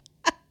out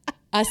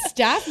a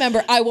staff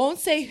member, I won't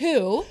say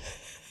who,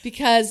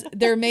 because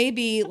there may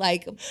be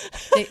like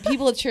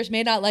people at church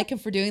may not like him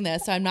for doing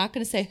this. So I'm not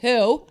going to say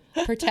who,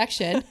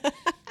 protection,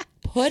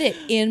 put it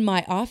in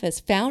my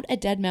office, found a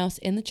dead mouse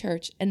in the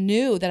church and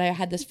knew that I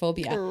had this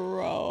phobia.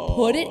 Gross.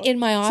 Put it in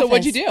my office. So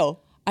what'd you do?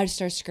 I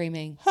started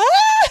screaming.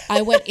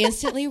 I went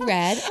instantly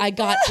red. I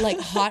got like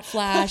hot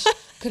flash,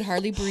 could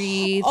hardly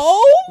breathe.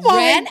 Oh my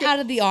Ran out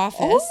of the office.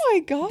 Oh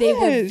my gosh. They were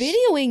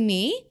videoing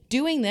me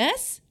doing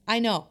this. I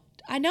know.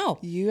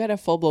 You had a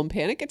full-blown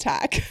panic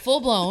attack.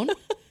 Full blown.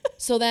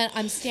 So then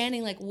I'm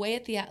standing like way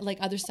at the like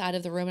other side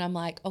of the room and I'm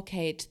like,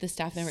 okay, to the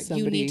staff member,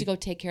 you need to go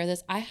take care of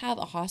this. I have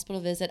a hospital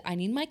visit. I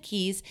need my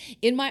keys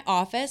in my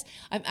office.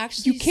 I'm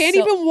actually You can't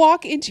even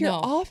walk into your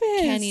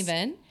office. Can't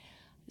even.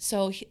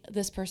 So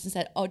this person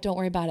said, oh, don't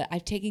worry about it.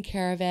 I've taken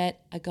care of it.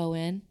 I go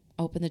in,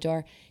 open the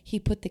door. He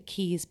put the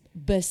keys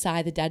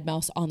beside the dead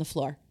mouse on the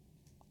floor.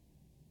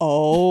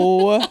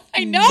 Oh,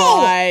 I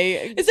know.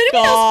 Is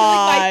anyone else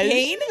feeling my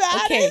pain?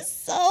 That is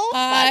so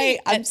funny.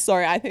 I'm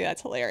sorry. I think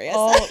that's hilarious.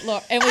 Oh,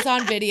 look, it was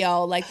on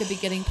video, like the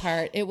beginning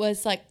part. It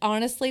was like,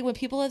 honestly, when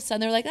people have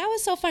said, they're like, that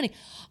was so funny.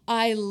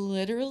 I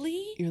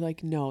literally. You're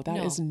like, no,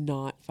 that is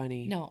not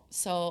funny. No.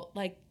 So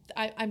like,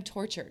 I'm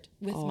tortured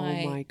with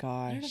my. Oh my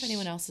gosh. I don't know if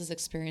anyone else has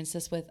experienced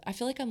this with. I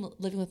feel like I'm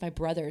living with my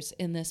brothers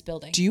in this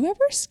building. Do you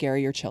ever scare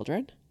your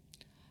children?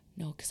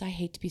 No, because I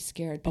hate to be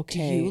scared. But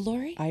Okay. do you,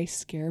 Lori? I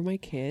scare my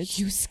kids.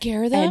 You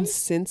scare them? And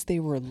since they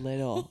were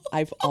little,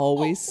 I've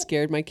always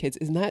scared my kids.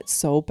 Isn't that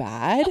so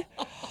bad?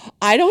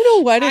 I don't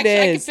know what Actually, it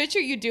I can is. picture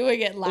you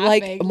doing it laughing.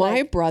 Like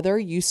my brother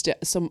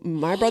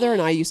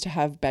and I used to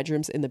have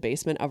bedrooms in the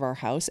basement of our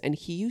house, and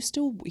he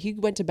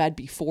went to bed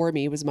before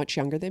me. He was much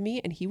younger than me,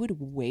 and he would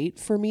wait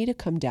for me to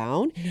come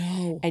down.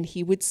 No. And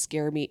he would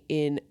scare me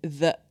in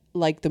the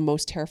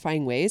most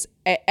terrifying ways.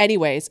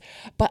 Anyways,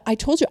 but I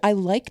told you I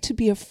like to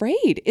be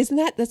afraid.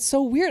 That's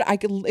so weird.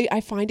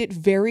 I find it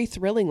very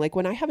thrilling. Like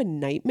when I have a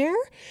nightmare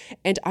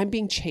and I'm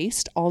being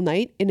chased all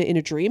night in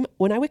a dream,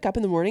 when I wake up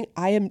in the morning,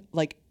 I am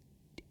like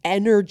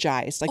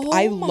energized. Like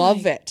I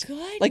love it.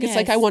 Like it's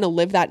like I want to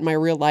live that in my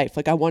real life.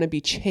 Like I want to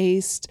be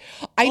chased.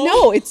 I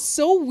know it's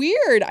so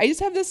weird. I just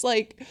have this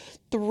like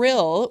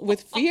thrill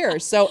with fear.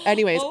 So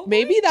anyways,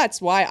 maybe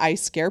that's why I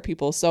scare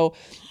people. So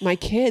my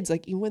kids,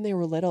 like even when they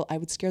were little, I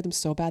would scare them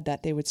so bad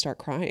that they would start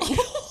crying.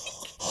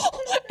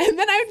 And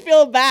then I would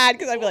feel bad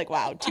because I'd be like,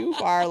 wow, too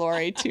far,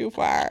 Lori, too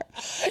far.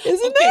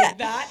 Isn't it?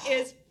 That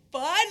is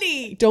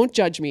funny. Don't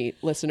judge me,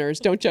 listeners.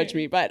 Don't judge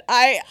me. But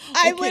I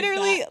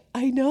literally,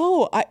 I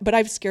know. But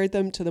I've scared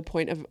them to the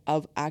point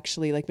of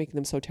actually like making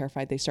them so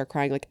terrified they start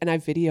crying. Like, and I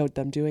videoed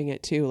them doing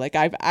it too. Like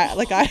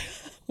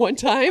one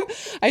time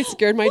I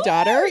scared my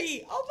daughter.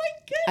 Oh my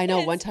goodness. I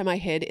know. One time I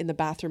hid in the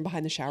bathroom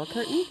behind the shower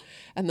curtain,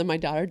 and then my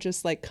daughter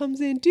just like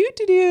comes in,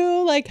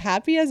 do, like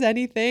happy as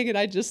anything. And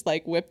I just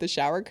like whipped the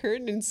shower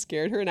curtain and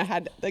scared her. And I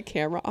had the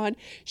camera on.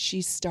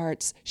 She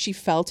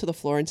fell to the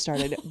floor and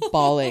started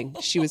bawling.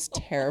 She was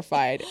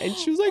terrified. And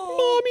she was like,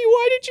 Mommy,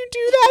 why did you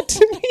do that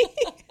to me?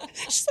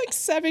 She's like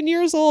 7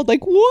 years old.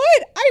 Like,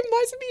 what? I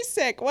must be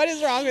sick. What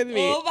is wrong with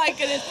me? Oh my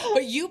goodness.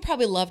 But you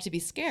probably love to be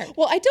scared.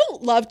 Well, I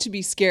don't love to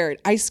be scared.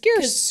 I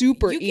scare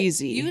super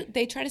easy.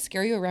 They try to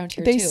scare you around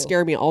here They too.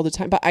 scare me all the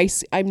time, but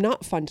I'm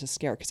not fun to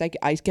scare because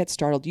I get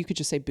startled. You could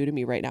just say boo to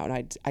me right now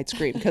and I'd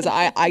scream because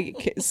I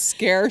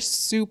scare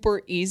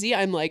super easy.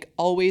 I'm like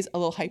always a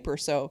little hyper,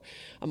 so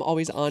I'm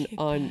always on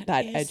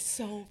that edge.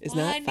 So Isn't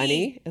that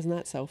funny? Isn't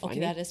that so funny?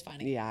 Okay, that is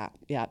funny. Yeah,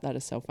 that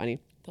is so funny.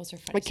 Those are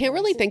funny. I can't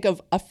really think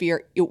of a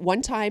fear.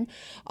 One time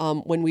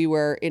when we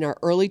were in our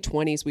early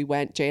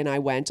 20s, Jay and I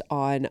went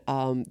on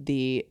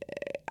a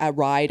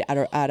ride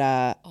at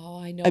a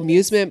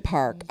amusement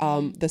park,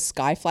 the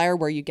Sky Flyer,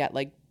 where you get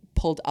like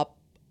pulled up,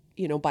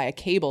 by a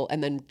cable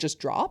and then just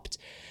dropped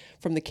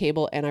from the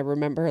cable. And I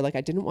remember like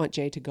I didn't want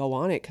Jay to go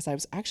on it because I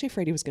was actually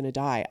afraid he was going to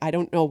die. I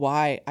don't know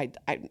why.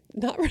 I'm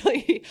not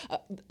really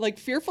like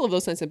fearful of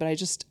those things, but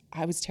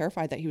I was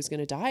terrified that he was going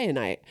to die, and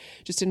I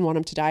just didn't want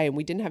him to die. And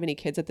we didn't have any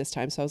kids at this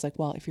time, so I was like,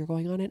 well, if you're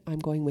going on it, I'm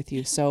going with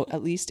you. So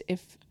at least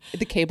if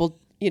the cable,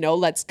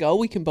 let's go,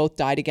 we can both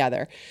die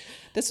together.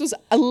 This was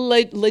a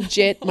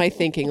legit my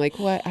thinking, like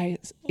what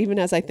even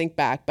as I think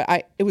back,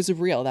 but it was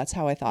real. That's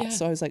how I thought. Yeah.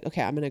 So I was like,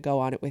 okay, I'm going to go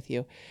on it with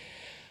you.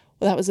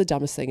 Well, that was the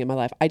dumbest thing in my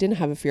life. I didn't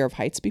have a fear of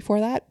heights before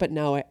that, but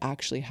now I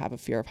actually have a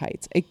fear of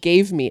heights. It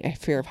gave me a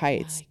fear of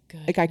heights.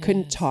 Like I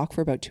couldn't talk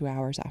for about 2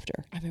 hours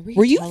after. I remember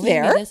Were you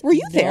there? Were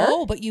you there?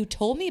 No, but you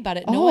told me about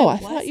it. No, I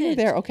thought you were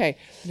there. Okay.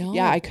 No.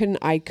 Yeah, I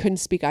couldn't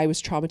speak. I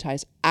was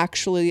traumatized,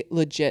 actually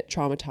legit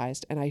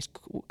traumatized. And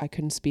I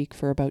couldn't speak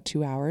for about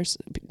 2 hours.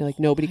 Like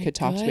nobody could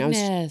talk to me. I was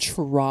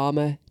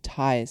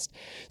traumatized.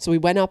 So we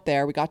went up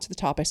there, we got to the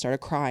top. I started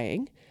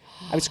crying.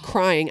 I was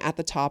crying at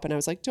the top, and I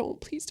was like,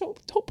 please don't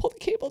pull the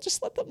cable.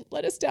 Just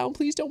let us down.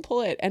 Please don't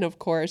pull it. And of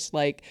course,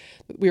 like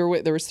there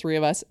was 3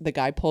 of us. The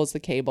guy pulls the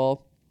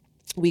cable.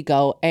 We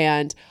go,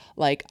 and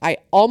like I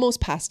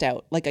almost passed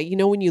out. Like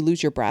when you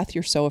lose your breath,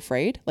 you're so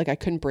afraid. Like I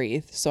couldn't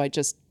breathe, so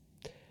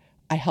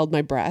I held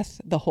my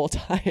breath the whole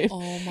time.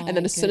 Oh my and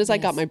then as soon as I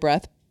got my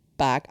breath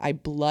back, I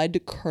blood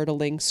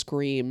curdling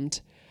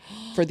screamed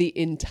for the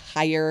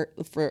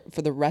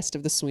for the rest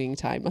of the swinging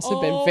time. Must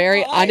have been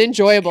very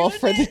unenjoyable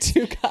for the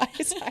 2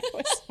 guys I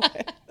was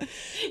with.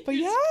 But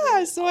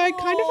yeah, so I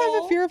kind of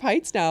have a fear of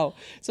heights now.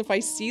 So if I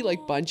see like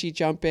bungee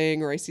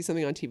jumping or I see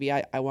something on TV,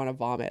 I want to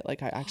vomit.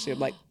 Like I actually am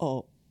like,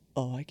 oh,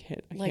 I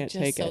can't just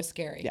take it. So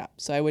scary. Yeah.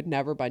 So I would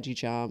never bungee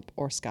jump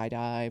or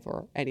skydive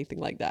or anything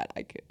like that.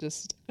 I could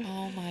just.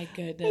 Oh my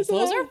goodness.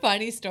 Those are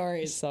funny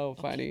stories. So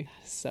funny.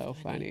 So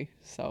funny.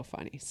 So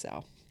funny.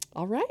 So.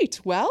 All right.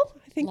 Well,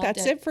 I think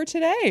that's it for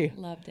today.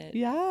 Loved it.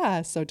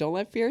 Yeah. So don't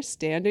let fear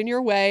stand in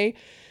your way.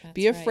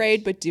 Be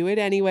afraid, but do it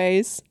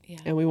anyways. Yeah.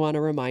 And we want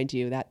to remind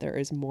you that there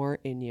is more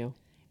in you.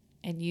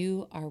 And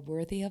you are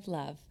worthy of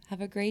love.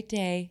 Have a great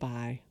day.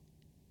 Bye.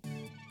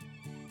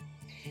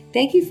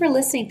 Thank you for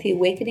listening to the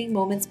Awakening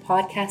Moments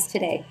podcast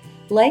today.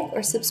 Like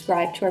or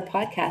subscribe to our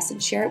podcast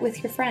and share it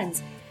with your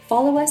friends.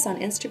 Follow us on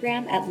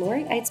Instagram at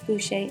Lori Eitz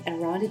Boucher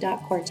and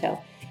Rhonda.Corto.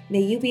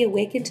 May you be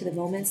awakened to the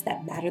moments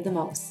that matter the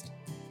most.